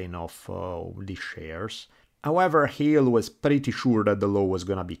selling of these shares. However, Hale was pretty sure that the law was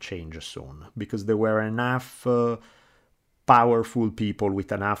going to be changed soon, because there were enough powerful people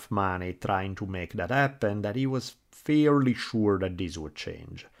with enough money trying to make that happen that he was fairly sure that this would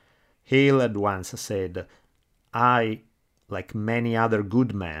change. Hale had once said, "I, like many other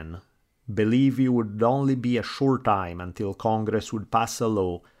good men, believe it would only be a short time until Congress would pass a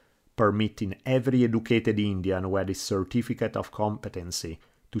law permitting every educated Indian who had his certificate of competency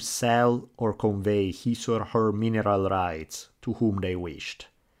to sell or convey his or her mineral rights to whom they wished."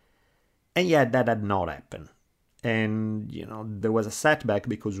 And yet that had not happened. And, there was a setback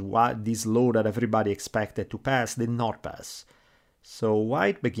because this law that everybody expected to pass did not pass. So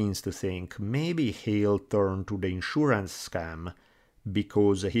White begins to think maybe Hale turned to the insurance scam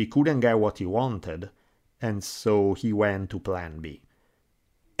because he couldn't get what he wanted, and so he went to Plan B.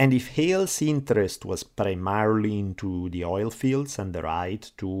 And if Hale's interest was primarily into the oil fields and the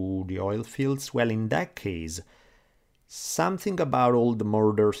right to the oil fields, well, in that case, something about all the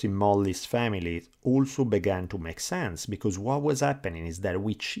murders in Molly's family also began to make sense, because what was happening is that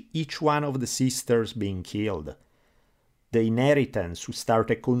with each one of the sisters being killed, the inheritance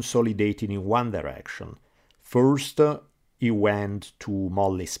started consolidating in one direction. First, it went to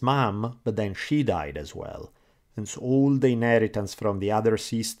Molly's mom, but then she died as well. And so all the inheritance from the other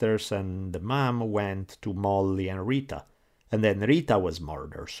sisters and the mom went to Molly and Rita. And then Rita was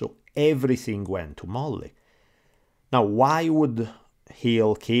murdered, so everything went to Molly. Now, why would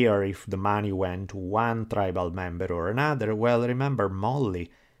Hale care if the money went to one tribal member or another? Well, remember,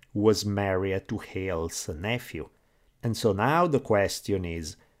 Molly was married to Hale's nephew. And so now the question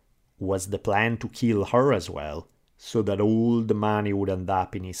is, was the plan to kill her as well, so that all the money would end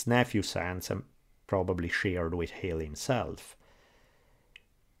up in his nephew's hands and probably shared with Hale himself?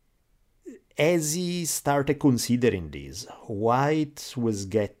 As he started considering this, White was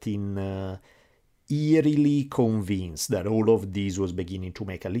getting eerily convinced that all of this was beginning to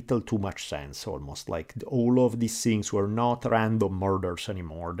make a little too much sense, almost like all of these things were not random murders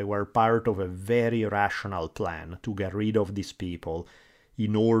anymore. They were part of a very rational plan to get rid of these people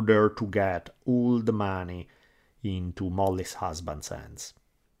in order to get all the money into Molly's husband's hands.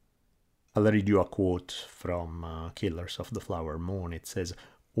 I'll read you a quote from Killers of the Flower Moon. It says,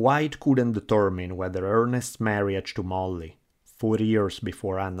 "White couldn't determine whether Ernest's marriage to Molly, 4 years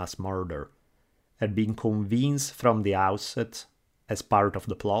before Anna's murder, had been convinced from the outset as part of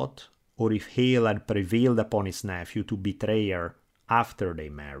the plot, or if Hale had prevailed upon his nephew to betray her after they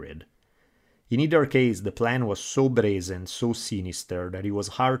married. In either case, the plan was so brazen, so sinister, that it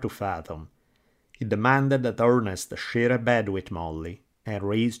was hard to fathom. It demanded that Ernest share a bed with Molly and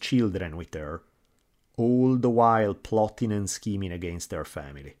raise children with her, all the while plotting and scheming against their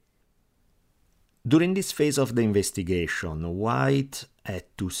family." During this phase of the investigation, White had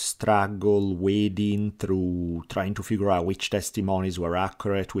to struggle wading through trying to figure out which testimonies were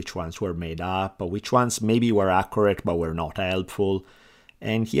accurate, which ones were made up, which ones maybe were accurate but were not helpful,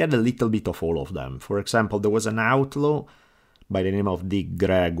 and he had a little bit of all of them. For example, there was an outlaw by the name of Dick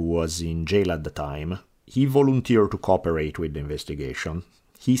Gregg who was in jail at the time. He volunteered to cooperate with the investigation.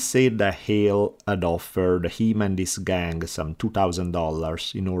 He said that Hale had offered him and his gang some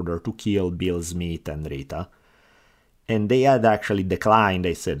 $2,000 in order to kill Bill Smith and Rita. And they had actually declined.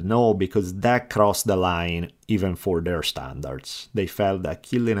 They said no, because that crossed the line even for their standards. They felt that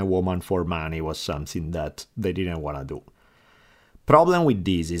killing a woman for money was something that they didn't want to do. Problem with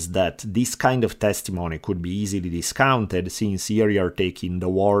this is that this kind of testimony could be easily discounted, since here you're taking the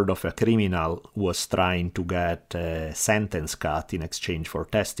word of a criminal who was trying to get a sentence cut in exchange for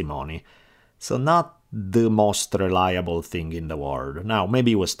testimony. So not the most reliable thing in the world. Now,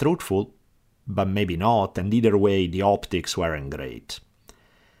 maybe it was truthful, but maybe not, and either way, the optics weren't great.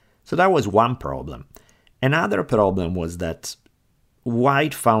 So that was one problem. Another problem was that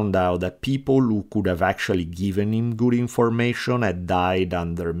White found out that people who could have actually given him good information had died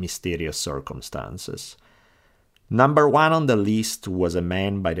under mysterious circumstances. Number one on the list was a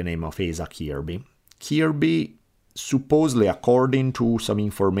man by the name of Asa Kirby. Kirby, supposedly, according to some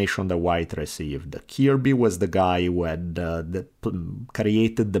information that White received, Kirby was the guy who had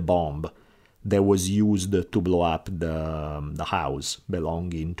created the bomb that was used to blow up the house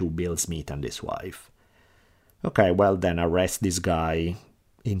belonging to Bill Smith and his wife. Okay, well then arrest this guy,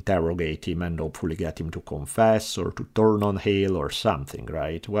 interrogate him, and hopefully get him to confess or to turn on Hale or something,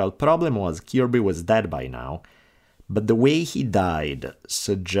 right? Well, problem was Kirby was dead by now, but the way he died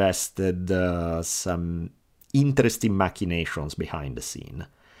suggested some interesting machinations behind the scene.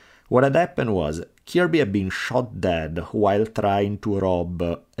 What had happened was Kirby had been shot dead while trying to rob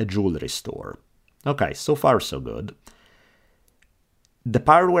a jewelry store. Okay, so far so good. The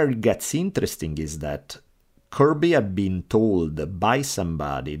part where it gets interesting is that Kirby had been told by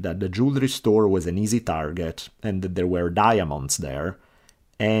somebody that the jewelry store was an easy target and that there were diamonds there,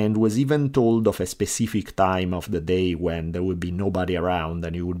 and was even told of a specific time of the day when there would be nobody around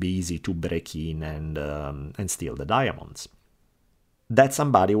and it would be easy to break in and steal the diamonds. That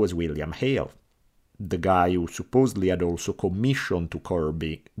somebody was William Hale, the guy who supposedly had also commissioned to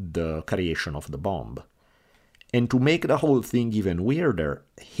Kirby the creation of the bomb. And to make the whole thing even weirder,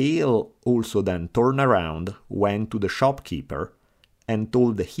 Hale also then turned around, went to the shopkeeper, and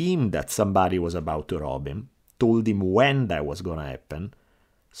told him that somebody was about to rob him, told him when that was going to happen.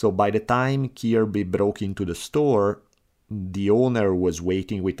 So by the time Kirby broke into the store, the owner was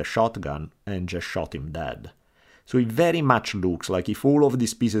waiting with a shotgun and just shot him dead. So it very much looks like if all of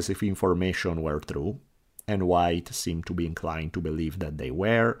these pieces of information were true, and White seemed to be inclined to believe that they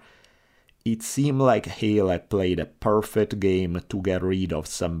were, it seemed like Hale had played a perfect game to get rid of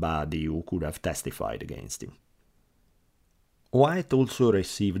somebody who could have testified against him. White also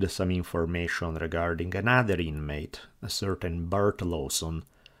received some information regarding another inmate, a certain Bert Lawson,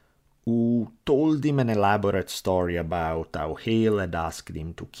 who told him an elaborate story about how Hale had asked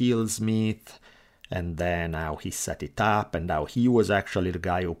him to kill Smith, and then how he set it up, and how he was actually the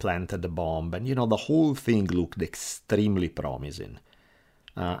guy who planted the bomb, and the whole thing looked extremely promising.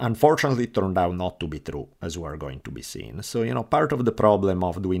 Unfortunately, it turned out not to be true, as we are going to be seeing. So, part of the problem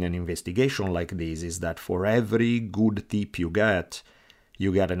of doing an investigation like this is that for every good tip you get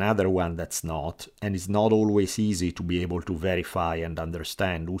another one that's not, and it's not always easy to be able to verify and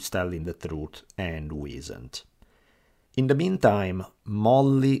understand who's telling the truth and who isn't. In the meantime,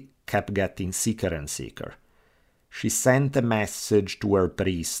 Molly kept getting sicker and sicker. She sent a message to her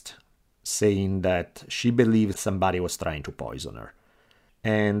priest saying that she believed somebody was trying to poison her.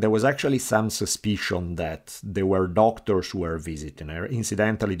 And there was actually some suspicion that there were doctors who were visiting her.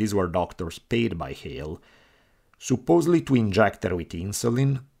 Incidentally, these were doctors paid by Hale, supposedly to inject her with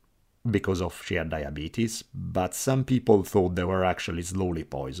insulin because she had diabetes, but some people thought they were actually slowly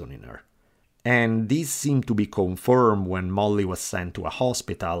poisoning her. And this seemed to be confirmed when Molly was sent to a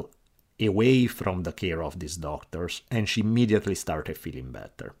hospital away from the care of these doctors, and she immediately started feeling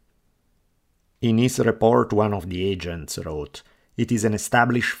better. In his report, one of the agents wrote, "It is an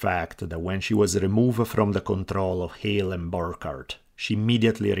established fact that when she was removed from the control of Hale and Burkhardt, she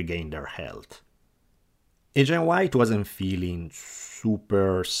immediately regained her health." Agent White wasn't feeling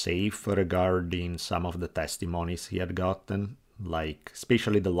super safe regarding some of the testimonies he had gotten, like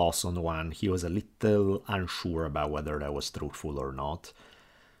especially the Lawson one. He was a little unsure about whether that was truthful or not.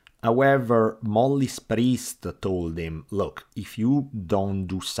 However, Molly's priest told him, look, if you don't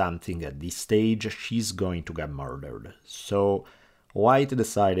do something at this stage, she's going to get murdered. So White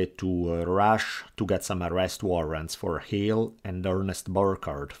decided to rush to get some arrest warrants for Hale and Ernest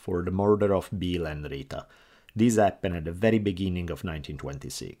Burkhardt for the murder of Bill and Rita. This happened at the very beginning of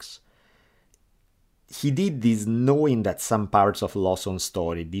 1926. He did this knowing that some parts of Lawson's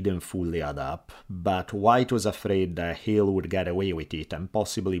story didn't fully add up, but White was afraid that Hale would get away with it and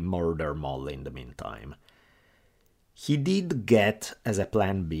possibly murder Molly in the meantime. He did get, as a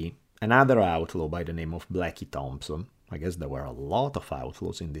plan B, another outlaw by the name of Blackie Thompson. I guess there were a lot of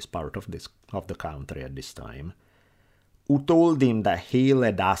outlaws in this part of the country at this time, who told him that Hale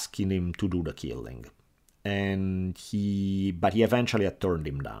had asked him to do the killing, but he eventually had turned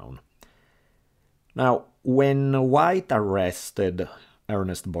him down. Now, when White arrested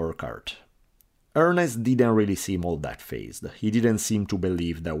Ernest Burkhardt, Ernest didn't really seem all that fazed. He didn't seem to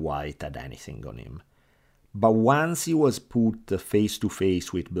believe that White had anything on him. But once he was put face to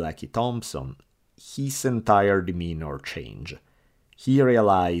face with Blackie Thompson, his entire demeanor changed. He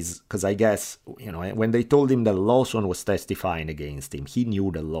realized, because I guess, when they told him that Lawson was testifying against him, he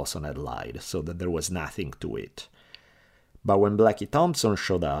knew that Lawson had lied, so that there was nothing to it. But when Blackie Thompson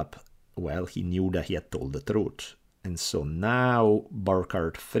showed up, well, he knew that he had told the truth. And so now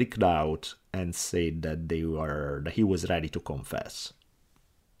Burkhardt freaked out and said that he was ready to confess.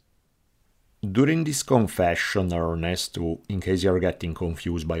 During this confession, Ernest, who, in case you're getting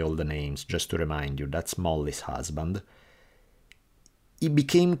confused by all the names, just to remind you, that's Molly's husband, it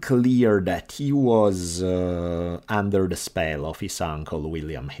became clear that he was under the spell of his uncle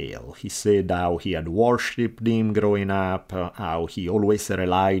William Hale. He said how he had worshipped him growing up, how he always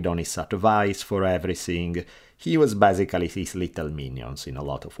relied on his advice for everything. He was basically his little minions in a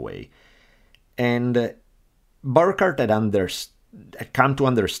lot of ways. And Burkhardt had come to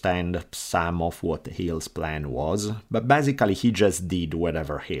understand some of what Hale's plan was, but basically he just did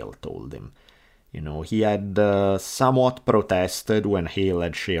whatever Hale told him. He had somewhat protested when Hale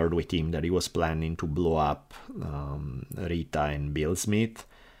had shared with him that he was planning to blow up Rita and Bill Smith.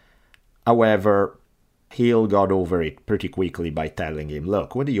 However, Hale got over it pretty quickly by telling him,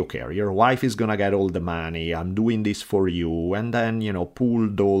 look, what do you care? Your wife is gonna get all the money, I'm doing this for you, and then,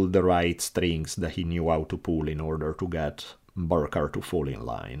 pulled all the right strings that he knew how to pull in order to get Burkhardt to fall in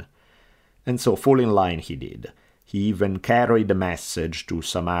line. And so fall in line he did. He even carried the message to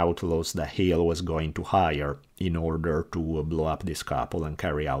some outlaws that Hale was going to hire in order to blow up this couple and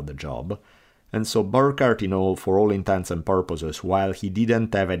carry out the job. And so Burkhardt, for all intents and purposes, while he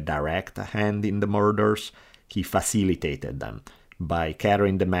didn't have a direct hand in the murders, he facilitated them by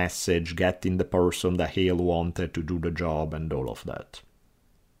carrying the message, getting the person that Hale wanted to do the job, and all of that.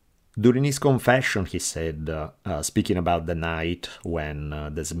 During his confession, he said, speaking about the night when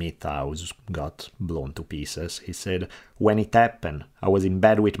the Smith house got blown to pieces, he said, when it happened, I was in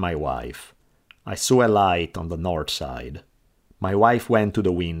bed with my wife. I saw a light on the north side. My wife went to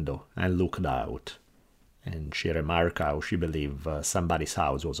the window and looked out. And she remarked how she believed somebody's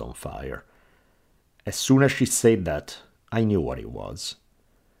house was on fire. As soon as she said that, I knew what it was.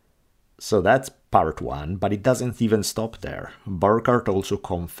 So that's part one, but it doesn't even stop there. Burkhardt also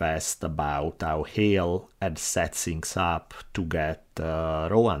confessed about how Hale had set things up to get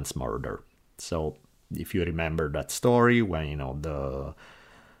Rowan's murder. So if you remember that story, when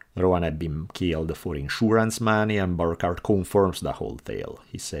Rowan had been killed for insurance money, and Burkhardt confirms the whole tale.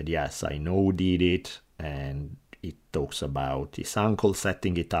 He said, yes, I know who did it, and it talks about his uncle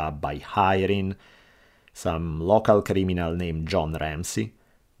setting it up by hiring some local criminal named John Ramsey,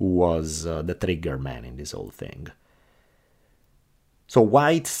 who was the trigger man in this whole thing. So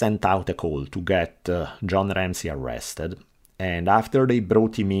White sent out a call to get John Ramsey arrested, and after they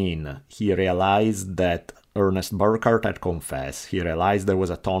brought him in, he realized that Ernest Burkhardt had confessed. He realized there was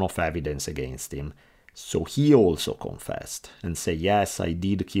a ton of evidence against him, so he also confessed and said, yes, I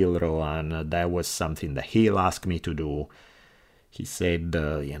did kill Rowan, that was something that Hale asked me to do. He said,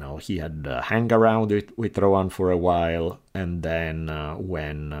 he had hung around with Rowan for a while, and then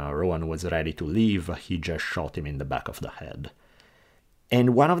when Rowan was ready to leave, he just shot him in the back of the head.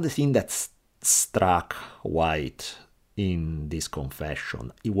 And one of the things that struck White in this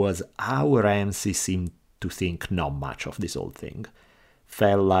confession, it was how Ramsey seemed to think not much of this whole thing.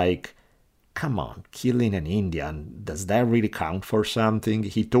 Felt like, come on, killing an Indian, does that really count for something?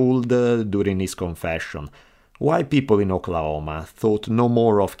 He told during his confession, why people in Oklahoma thought no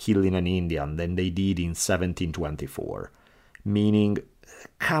more of killing an Indian than they did in 1724. Meaning,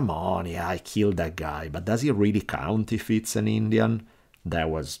 come on, yeah, I killed that guy, but does it really count if it's an Indian?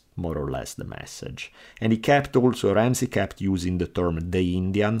 That was more or less the message. And Ramsey kept using the term the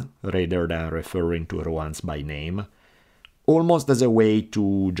Indian rather than referring to Rowans by name, almost as a way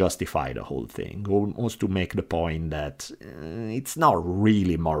to justify the whole thing, almost to make the point that it's not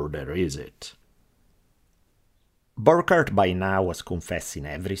really murder, is it? Burkhardt by now was confessing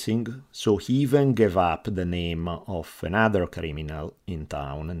everything, so he even gave up the name of another criminal in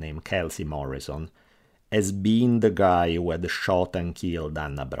town named Kelsey Morrison as being the guy who had shot and killed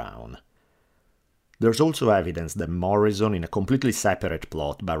Anna Brown. There's also evidence that Morrison, in a completely separate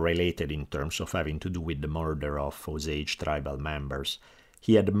plot but related in terms of having to do with the murder of Osage tribal members,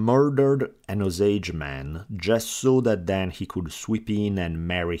 he had murdered an Osage man just so that then he could sweep in and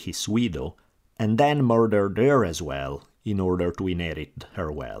marry his widow, and then murdered her as well in order to inherit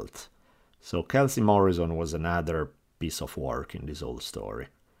her wealth. So Kelsey Morrison was another piece of work in this whole story.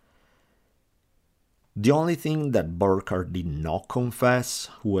 The only thing that Burkhardt did not confess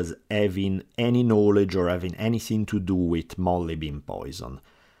was having any knowledge or having anything to do with Molly being poisoned.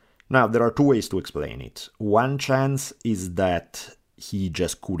 Now, there are two ways to explain it. One chance is that he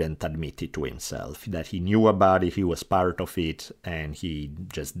just couldn't admit it to himself, that he knew about it, he was part of it, and he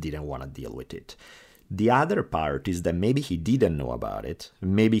just didn't want to deal with it. The other part is that maybe he didn't know about it,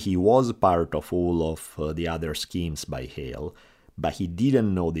 maybe he was part of all of the other schemes by Hale, but he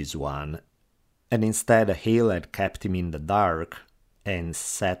didn't know this one, and instead Hale had kept him in the dark and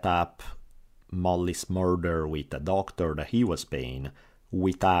set up Molly's murder with a doctor that he was paying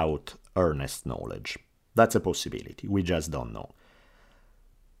without Ernest's knowledge. That's a possibility, we just don't know.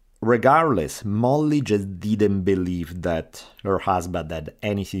 Regardless, Molly just didn't believe that her husband had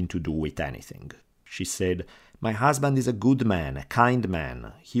anything to do with anything. She said, "My husband is a good man, a kind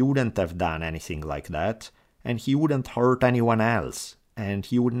man. He wouldn't have done anything like that, and he wouldn't hurt anyone else, and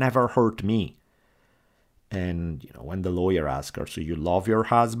he would never hurt me." And, when the lawyer asked her, "So you love your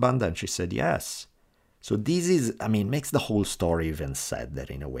husband?" And she said, "Yes." So this is, makes the whole story even sadder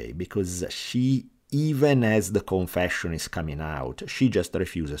in a way, because she, even as the confession is coming out, she just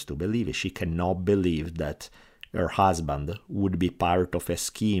refuses to believe it. She cannot believe that her husband would be part of a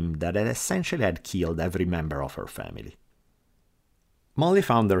scheme that essentially had killed every member of her family. Molly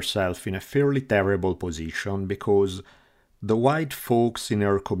found herself in a fairly terrible position because the white folks in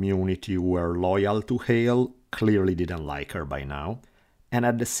her community who were loyal to Hale clearly didn't like her by now, and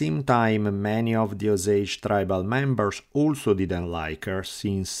at the same time many of the Osage tribal members also didn't like her,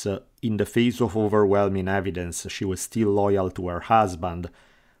 since in the face of overwhelming evidence she was still loyal to her husband,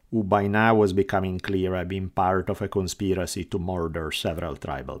 who by now was becoming clear had been part of a conspiracy to murder several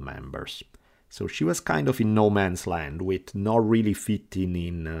tribal members. So she was kind of in no man's land, with not really fitting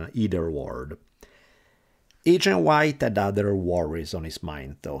in either ward. Agent White had other worries on his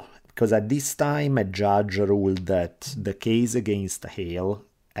mind, though, because at this time a judge ruled that the case against Hale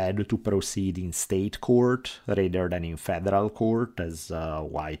had to proceed in state court rather than in federal court, as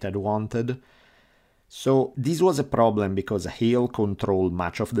White had wanted. So this was a problem because Hale controlled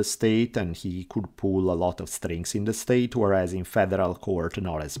much of the state and he could pull a lot of strings in the state, whereas in federal court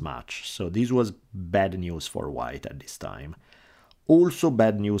not as much. So this was bad news for White at this time. Also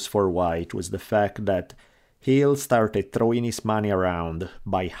bad news for White was the fact that Hale started throwing his money around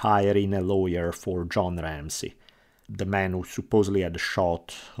by hiring a lawyer for John Ramsey, the man who supposedly had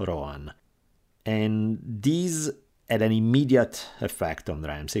shot Rowan. And this had an immediate effect on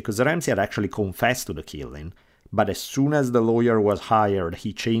Ramsey, because Ramsey had actually confessed to the killing, but as soon as the lawyer was hired,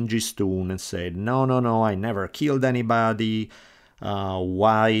 he changed his tune and said, no, I never killed anybody.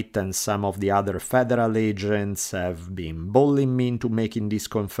 White and some of the other federal agents have been bullying me into making these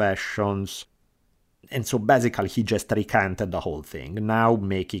confessions. And so basically he just recanted the whole thing, now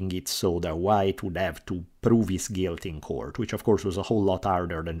making it so that White would have to prove his guilt in court, which of course was a whole lot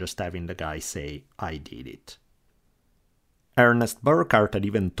harder than just having the guy say, "I did it." Ernest Burkhart had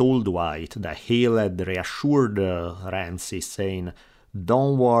even told White that Hale had reassured Ramsey, saying,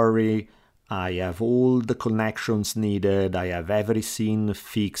 "Don't worry, I have all the connections needed, I have everything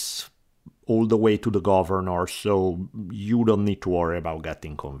fixed all the way to the governor, so you don't need to worry about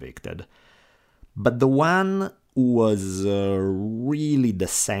getting convicted." But the one who was really the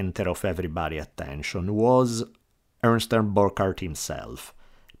center of everybody's attention was Ernest Burkhart himself,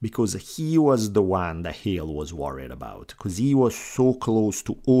 because he was the one that Hale was worried about, because he was so close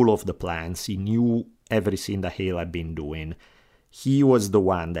to all of the plans, he knew everything that Hale had been doing. He was the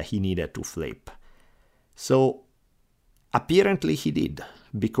one that he needed to flip. So apparently he did,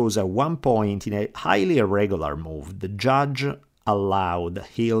 because at one point, in a highly irregular move, the judge allowed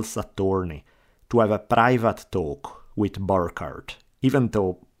Hale's attorney to have a private talk with Burkhart, even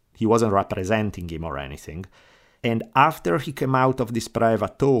though he wasn't representing him or anything. And after he came out of this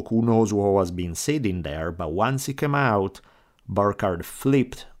private talk, who knows what was being said in there, but once he came out, Burkhart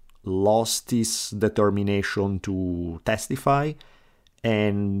flipped, lost his determination to testify,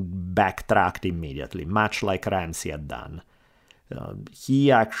 and backtracked immediately, much like Ramsey had done.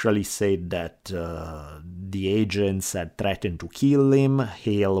 He actually said that the agents had threatened to kill him,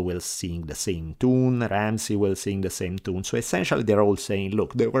 Hale will sing the same tune, Ramsey will sing the same tune. So essentially they're all saying,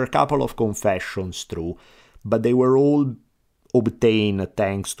 look, there were a couple of confessions true, but they were all obtained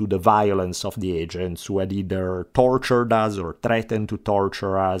thanks to the violence of the agents who had either tortured us or threatened to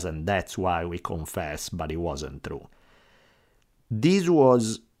torture us, and that's why we confess, but it wasn't true. This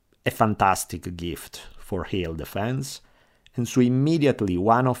was a fantastic gift for Hale defense, and so immediately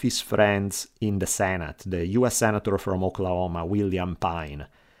one of his friends in the Senate, the U.S. Senator from Oklahoma, William Pine,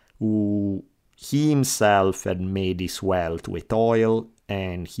 who he himself had made his wealth with oil,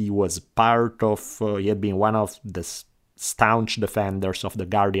 and he was he had been one of the staunch defenders of the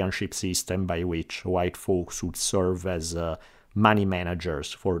guardianship system by which white folks would serve as money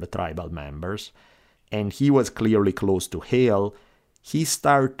managers for the tribal members. And he was clearly close to Hale. he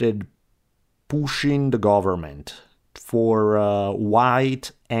started pushing the government for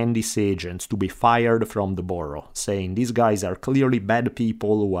White and his agents to be fired from the borough, saying these guys are clearly bad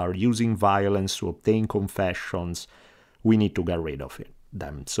people who are using violence to obtain confessions. We need to get rid of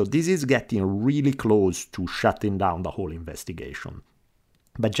them. So this is getting really close to shutting down the whole investigation.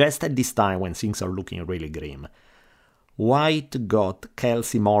 But just at this time, when things are looking really grim, White got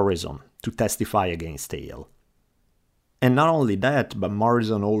Kelsey Morrison to testify against Hale. And not only that, but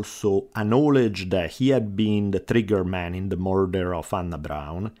Morrison also acknowledged that he had been the trigger man in the murder of Anna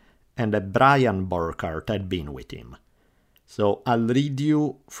Brown, and that Brian Burkhart had been with him. So I'll read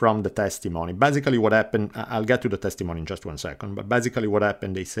you from the testimony. Basically what happened, I'll get to the testimony in just 1 second, but basically what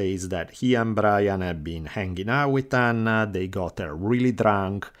happened, they say, is that he and Brian had been hanging out with Anna, they got her really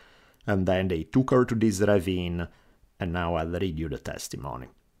drunk, and then they took her to this ravine, and now I'll read you the testimony.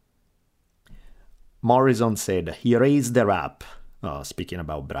 Morrison said he raised her up, speaking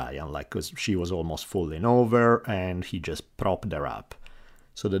about Brian, like, because she was almost falling over, and he just propped her up.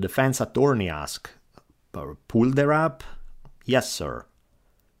 So the defense attorney asked, pulled her up? Yes, sir.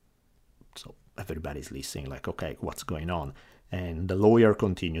 So everybody's listening, like, okay, what's going on? And the lawyer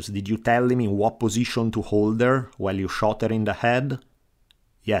continues, did you tell him in what position to hold her while you shot her in the head?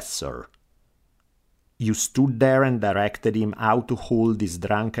 Yes, sir. You stood there and directed him how to hold this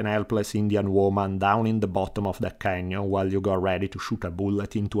drunken, helpless Indian woman down in the bottom of the canyon while you got ready to shoot a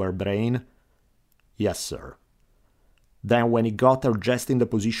bullet into her brain? Yes, sir. Then when he got her just in the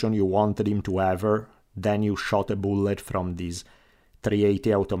position you wanted him to have her, then you shot a bullet from this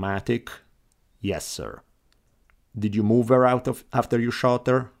 .380 automatic? Yes, sir. Did you move her after you shot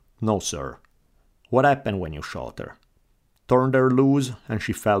her? No, sir. What happened when you shot her? Turned her loose and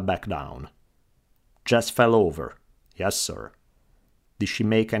she fell back down. Just fell over. Yes, sir. Did she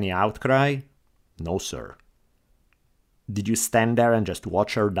make any outcry? No, sir. Did you stand there and just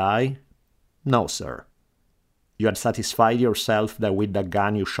watch her die? No, sir. You had satisfied yourself that with the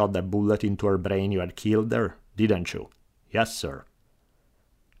gun you shot that bullet into her brain you had killed her, didn't you? Yes, sir.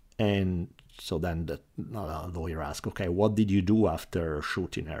 And so then the lawyer asked, okay, what did you do after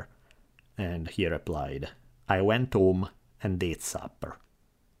shooting her? And he replied, I went home and ate supper.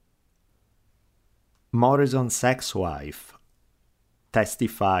 Morrison's ex-wife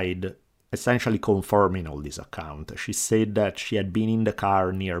testified, essentially confirming all this account. She said that she had been in the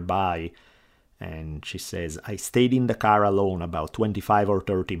car nearby, and she says, I stayed in the car alone about 25 or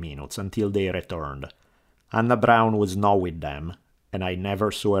 30 minutes until they returned. Anna Brown was not with them, and I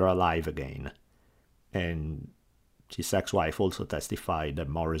never saw her alive again. And his ex-wife also testified that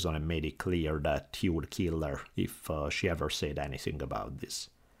Morrison had made it clear that he would kill her if she ever said anything about this.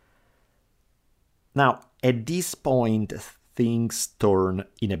 Now, at this point, things turn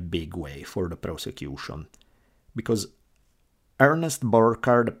in a big way for the prosecution, because Ernest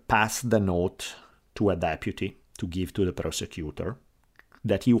Burkhart passed the note to a deputy to give to the prosecutor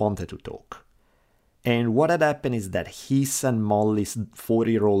that he wanted to talk. And what had happened is that his and Molly's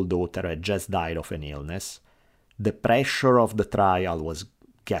 4-year-old daughter had just died of an illness. The pressure of the trial was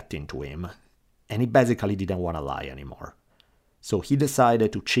getting to him, and he basically didn't want to lie anymore. So he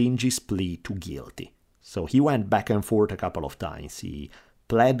decided to change his plea to guilty. So he went back and forth a couple of times. He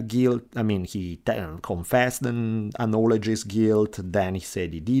pled guilt, he confessed and acknowledged his guilt, then he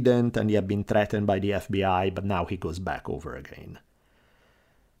said he didn't, and he had been threatened by the FBI, but now he goes back over again.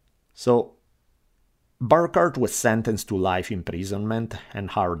 So Burkhart was sentenced to life imprisonment and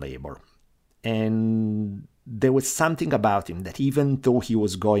hard labor. And there was something about him that even though he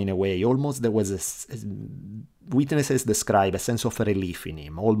was going away, almost there was witnesses describe a sense of relief in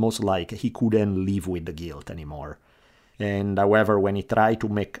him, almost like he couldn't live with the guilt anymore. And however, when he tried to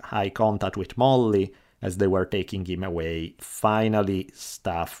make eye contact with Molly as they were taking him away, finally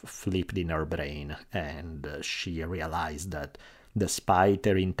stuff flipped in her brain, and she realized that despite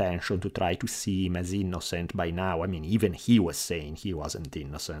her intention to try to see him as innocent by now, even he was saying he wasn't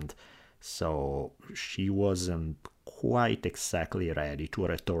innocent, so she wasn't quite exactly ready to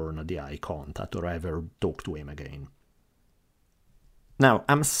return the eye contact or ever talk to him again. Now,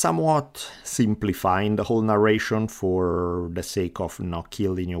 I'm somewhat simplifying the whole narration for the sake of not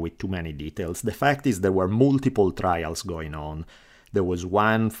killing you with too many details. The fact is there were multiple trials going on. There was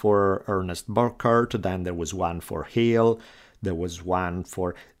one for Ernest Burkhart, then there was one for Hale, there was one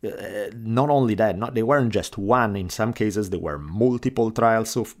for... not only that, they weren't just one. In some cases, there were multiple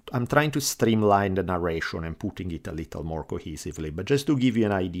trials. So I'm trying to streamline the narration and putting it a little more cohesively. But just to give you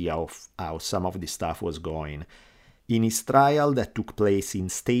an idea of how some of this stuff was going. In his trial that took place in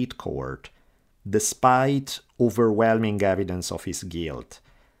state court, despite overwhelming evidence of his guilt,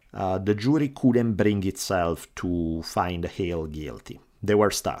 the jury couldn't bring itself to find Hale guilty. They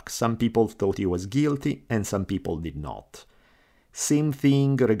were stuck. Some people thought he was guilty, and some people did not. Same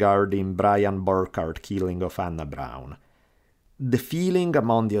thing regarding Brian Burkhart killing of Anna Brown. The feeling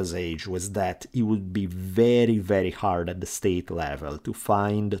among the Osage was that it would be very, very hard at the state level to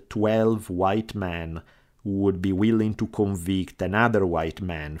find 12 white men who would be willing to convict another white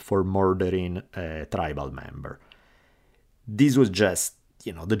man for murdering a tribal member. This was just,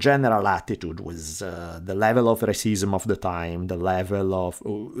 the general attitude was the level of racism of the time,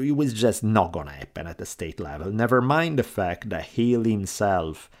 it was just not gonna happen at the state level. Never mind the fact that Hale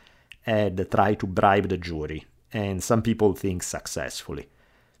himself had tried to bribe the jury, and some people think successfully.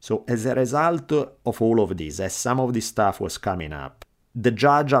 So as a result of all of this, as some of this stuff was coming up, the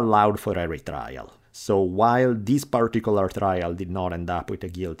judge allowed for a retrial. So while this particular trial did not end up with a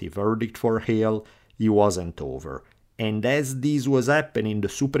guilty verdict for Hale, it wasn't over. And as this was happening, the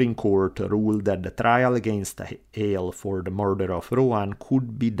Supreme Court ruled that the trial against Hale for the murder of Rowan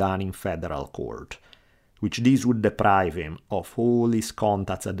could be done in federal court, which this would deprive him of all his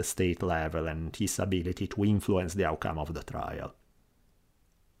contacts at the state level and his ability to influence the outcome of the trial.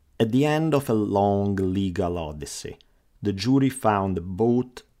 At the end of a long legal odyssey, the jury found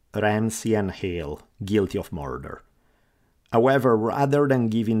both Ramsey and Hale guilty of murder. However, rather than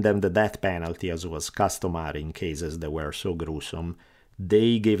giving them the death penalty as was customary in cases that were so gruesome,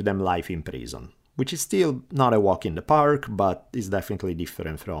 they gave them life in prison, which is still not a walk in the park, but is definitely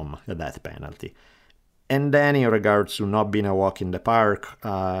different from a death penalty. And then in regards to not being a walk in the park,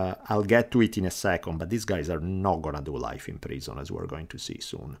 I'll get to it in a second, but these guys are not gonna do life in prison, as we're going to see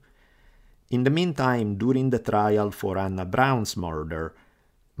soon. In the meantime, during the trial for Anna Brown's murder,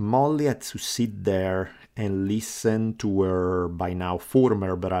 Molly had to sit there and listen to her by now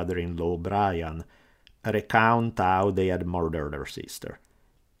former brother-in-law Brian recount how they had murdered her sister.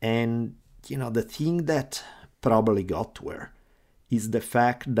 And, the thing that probably got to her is the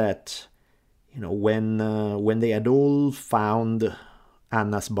fact that, when they had all found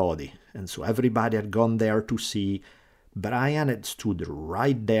Anna's body, and so everybody had gone there to see, Brian had stood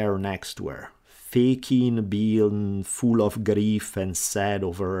right there next to her, faking being full of grief and sad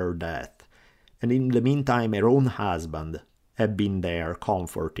over her death. And in the meantime, her own husband had been there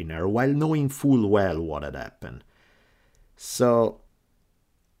comforting her while knowing full well what had happened. So,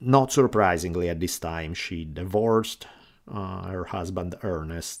 not surprisingly at this time, she divorced her husband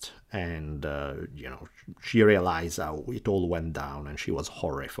Ernest, and, she realized how it all went down, and she was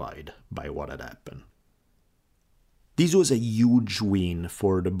horrified by what had happened. This was a huge win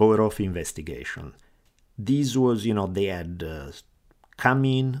for the Bureau of Investigation. This was, they had come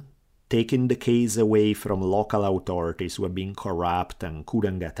in, taken the case away from local authorities who had been corrupt and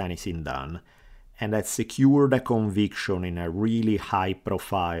couldn't get anything done, and had secured a conviction in a really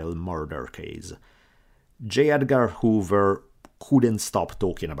high-profile murder case. J. Edgar Hoover couldn't stop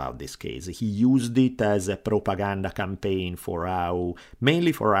talking about this case. He used it as a propaganda campaign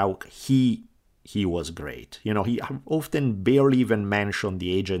mainly for how he was great. He often barely even mentioned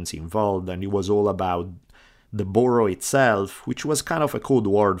the agents involved, and it was all about the borough itself, which was kind of a code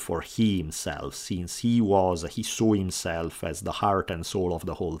word for he himself, since he saw himself as the heart and soul of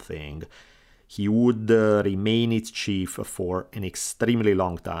the whole thing. He would remain its chief for an extremely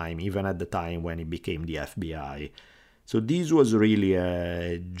long time, even at the time when he became the FBI. So this was really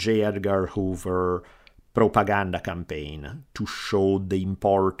a J. Edgar Hoover propaganda campaign to show the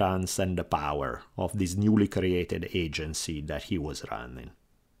importance and the power of this newly created agency that he was running.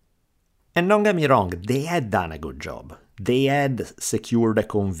 And don't get me wrong, they had done a good job. They had secured a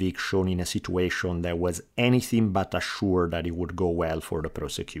conviction in a situation that was anything but assured that it would go well for the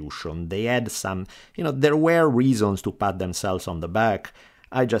prosecution. They had some, there were reasons to pat themselves on the back.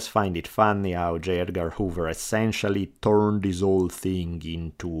 I just find it funny how J. Edgar Hoover essentially turned this whole thing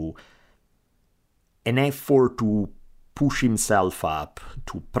into an effort to push himself up,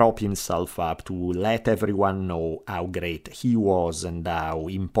 to prop himself up, to let everyone know how great he was and how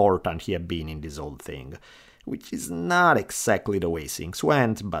important he had been in this whole thing, which is not exactly the way things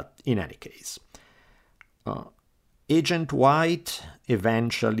went, but in any case. Agent White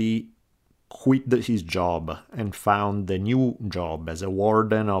eventually quit his job and found a new job as a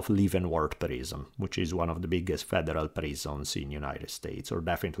warden of Leavenworth Prison, which is one of the biggest federal prisons in the United States, or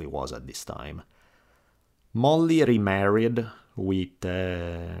definitely was at this time. Molly remarried with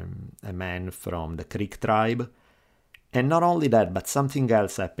a man from the Creek tribe, and not only that, but something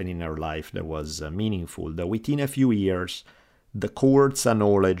else happened in her life that was meaningful, that within a few years, the courts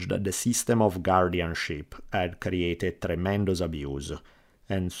acknowledged that the system of guardianship had created tremendous abuse,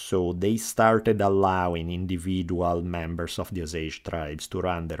 and so they started allowing individual members of the Osage tribes to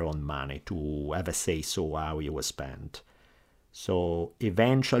run their own money, to have a say-so how it was spent. So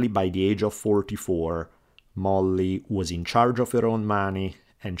eventually, by the age of 44, Molly was in charge of her own money,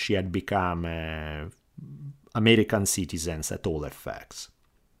 and she had become American citizens at all effects.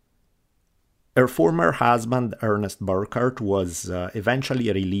 Her former husband, Ernest Burkhardt, was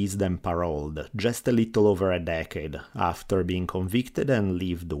eventually released and paroled just a little over a decade after being convicted and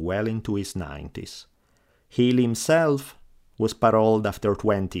lived well into his 90s. Hale himself was paroled after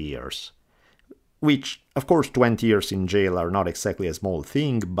 20 years, which, of course, 20 years in jail are not exactly a small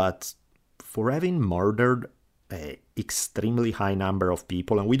thing, but for having murdered an extremely high number of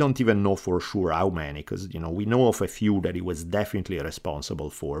people, and we don't even know for sure how many, because, we know of a few that he was definitely responsible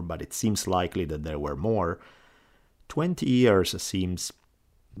for, but it seems likely that there were more. 20 years seems...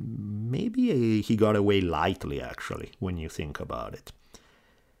 maybe he got away lightly, actually, when you think about it.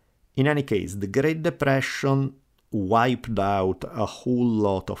 In any case, the Great Depression wiped out a whole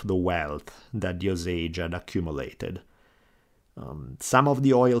lot of the wealth that the Osage had accumulated. Some of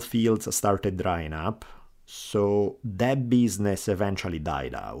the oil fields started drying up, so that business eventually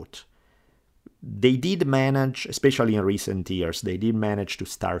died out. They did manage, especially in recent years, they did manage to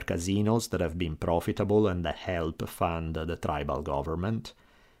start casinos that have been profitable and that help fund the tribal government.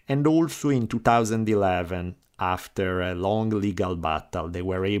 And also in 2011, after a long legal battle, they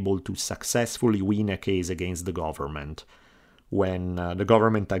were able to successfully win a case against the government, when the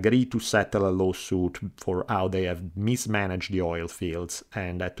government agreed to settle a lawsuit for how they have mismanaged the oil fields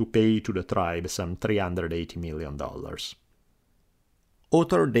and had to pay to the tribe some $380 million.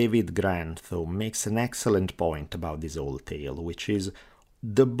 Author David Grant, though, makes an excellent point about this whole tale, which is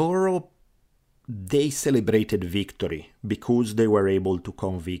the Bureau, they celebrated victory because they were able to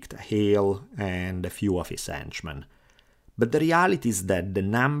convict Hale and a few of his henchmen. But the reality is that the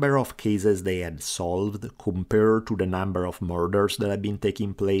number of cases they had solved compared to the number of murders that had been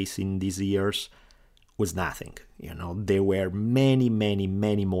taking place in these years was nothing. There were many, many,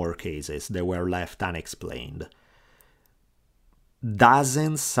 many more cases that were left unexplained.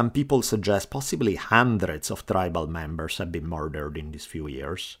 Dozens, some people suggest possibly hundreds of tribal members have been murdered in these few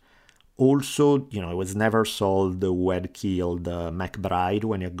years. Also, it was never solved who had killed McBride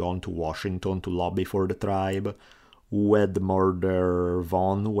when he had gone to Washington to lobby for the tribe, who had murdered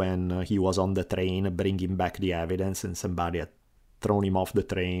Vaughn when he was on the train bringing back the evidence and somebody had thrown him off the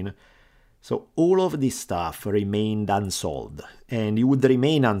train. So all of this stuff remained unsolved, and it would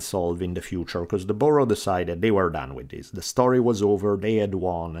remain unsolved in the future because the Bureau decided they were done with this. The story was over, they had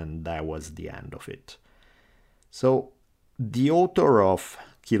won, and that was the end of it. So the author of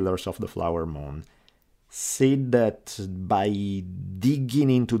Killers of the Flower Moon said that by digging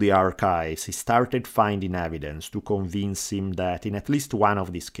into the archives, he started finding evidence to convince him that in at least one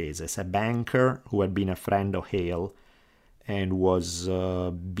of these cases, a banker who had been a friend of Hale and was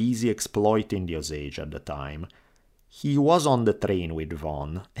busy exploiting the Osage at the time, he was on the train with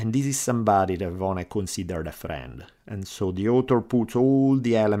Vaughn, and this is somebody that Vaughn had considered a friend. And so the author puts all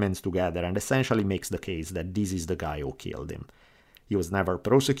the elements together and essentially makes the case that this is the guy who killed him. He was never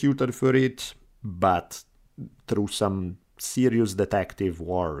prosecuted for it, but through some serious detective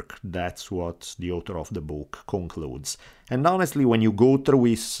work, that's what the author of the book concludes. And honestly, when you go through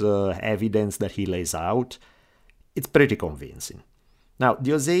his evidence that he lays out, it's pretty convincing. Now,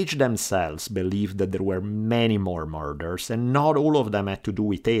 the Osage themselves believed that there were many more murders, and not all of them had to do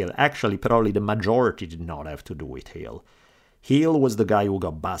with Hale. Actually, probably the majority did not have to do with Hale. Hale was the guy who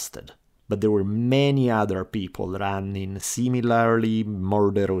got busted, but there were many other people running similarly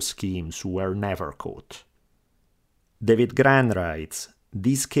murderous schemes who were never caught. David Grant writes,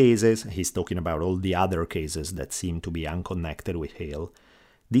 these cases, he's talking about all the other cases that seem to be unconnected with Hale,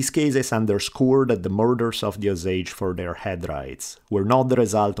 these cases underscore that the murders of the Osage for their head rights were not the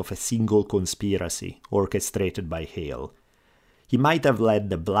result of a single conspiracy orchestrated by Hale. He might have led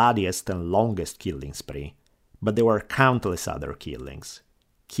the bloodiest and longest killing spree, but there were countless other killings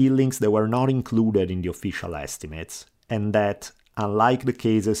that were not included in the official estimates, and that, unlike the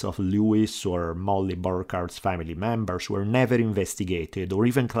cases of Lewis or Molly Burkhardt's family members, were never investigated or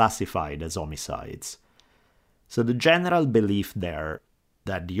even classified as homicides. So the general belief there,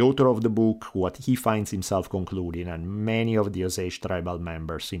 that the author of the book, what he finds himself concluding, and many of the Osage tribal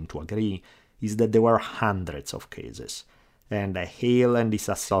members seem to agree, is that there were hundreds of cases. And Hale and his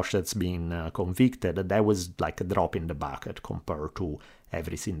associates being convicted, that was like a drop in the bucket compared to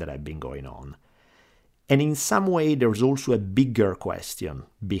everything that had been going on. And in some way, there's also a bigger question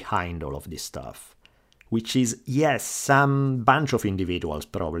behind all of this stuff, which is, yes, some bunch of individuals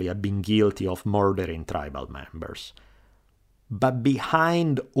probably have been guilty of murdering tribal members. But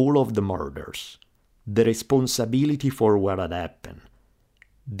behind all of the murders, the responsibility for what had happened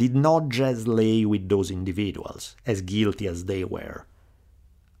did not just lay with those individuals, as guilty as they were.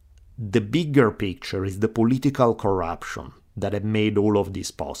 The bigger picture is the political corruption that had made all of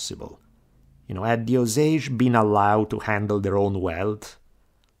this possible. Had the Osage been allowed to handle their own wealth,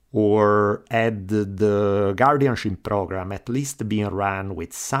 or had the guardianship program at least been run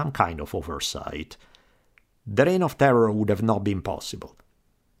with some kind of oversight, the reign of terror would have not been possible.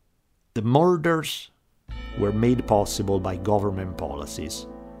 The murders were made possible by government policies,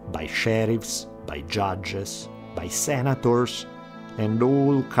 by sheriffs, by judges, by senators, and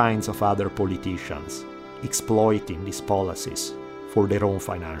all kinds of other politicians exploiting these policies for their own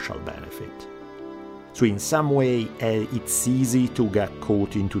financial benefit. So in some way, it's easy to get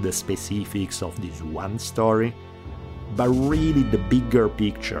caught into the specifics of this one story, but really the bigger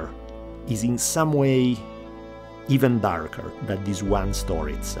picture is in some way even darker than this one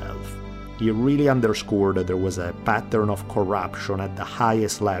story itself. It really underscored that there was a pattern of corruption at the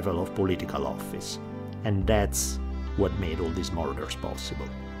highest level of political office, and that's what made all these murders possible.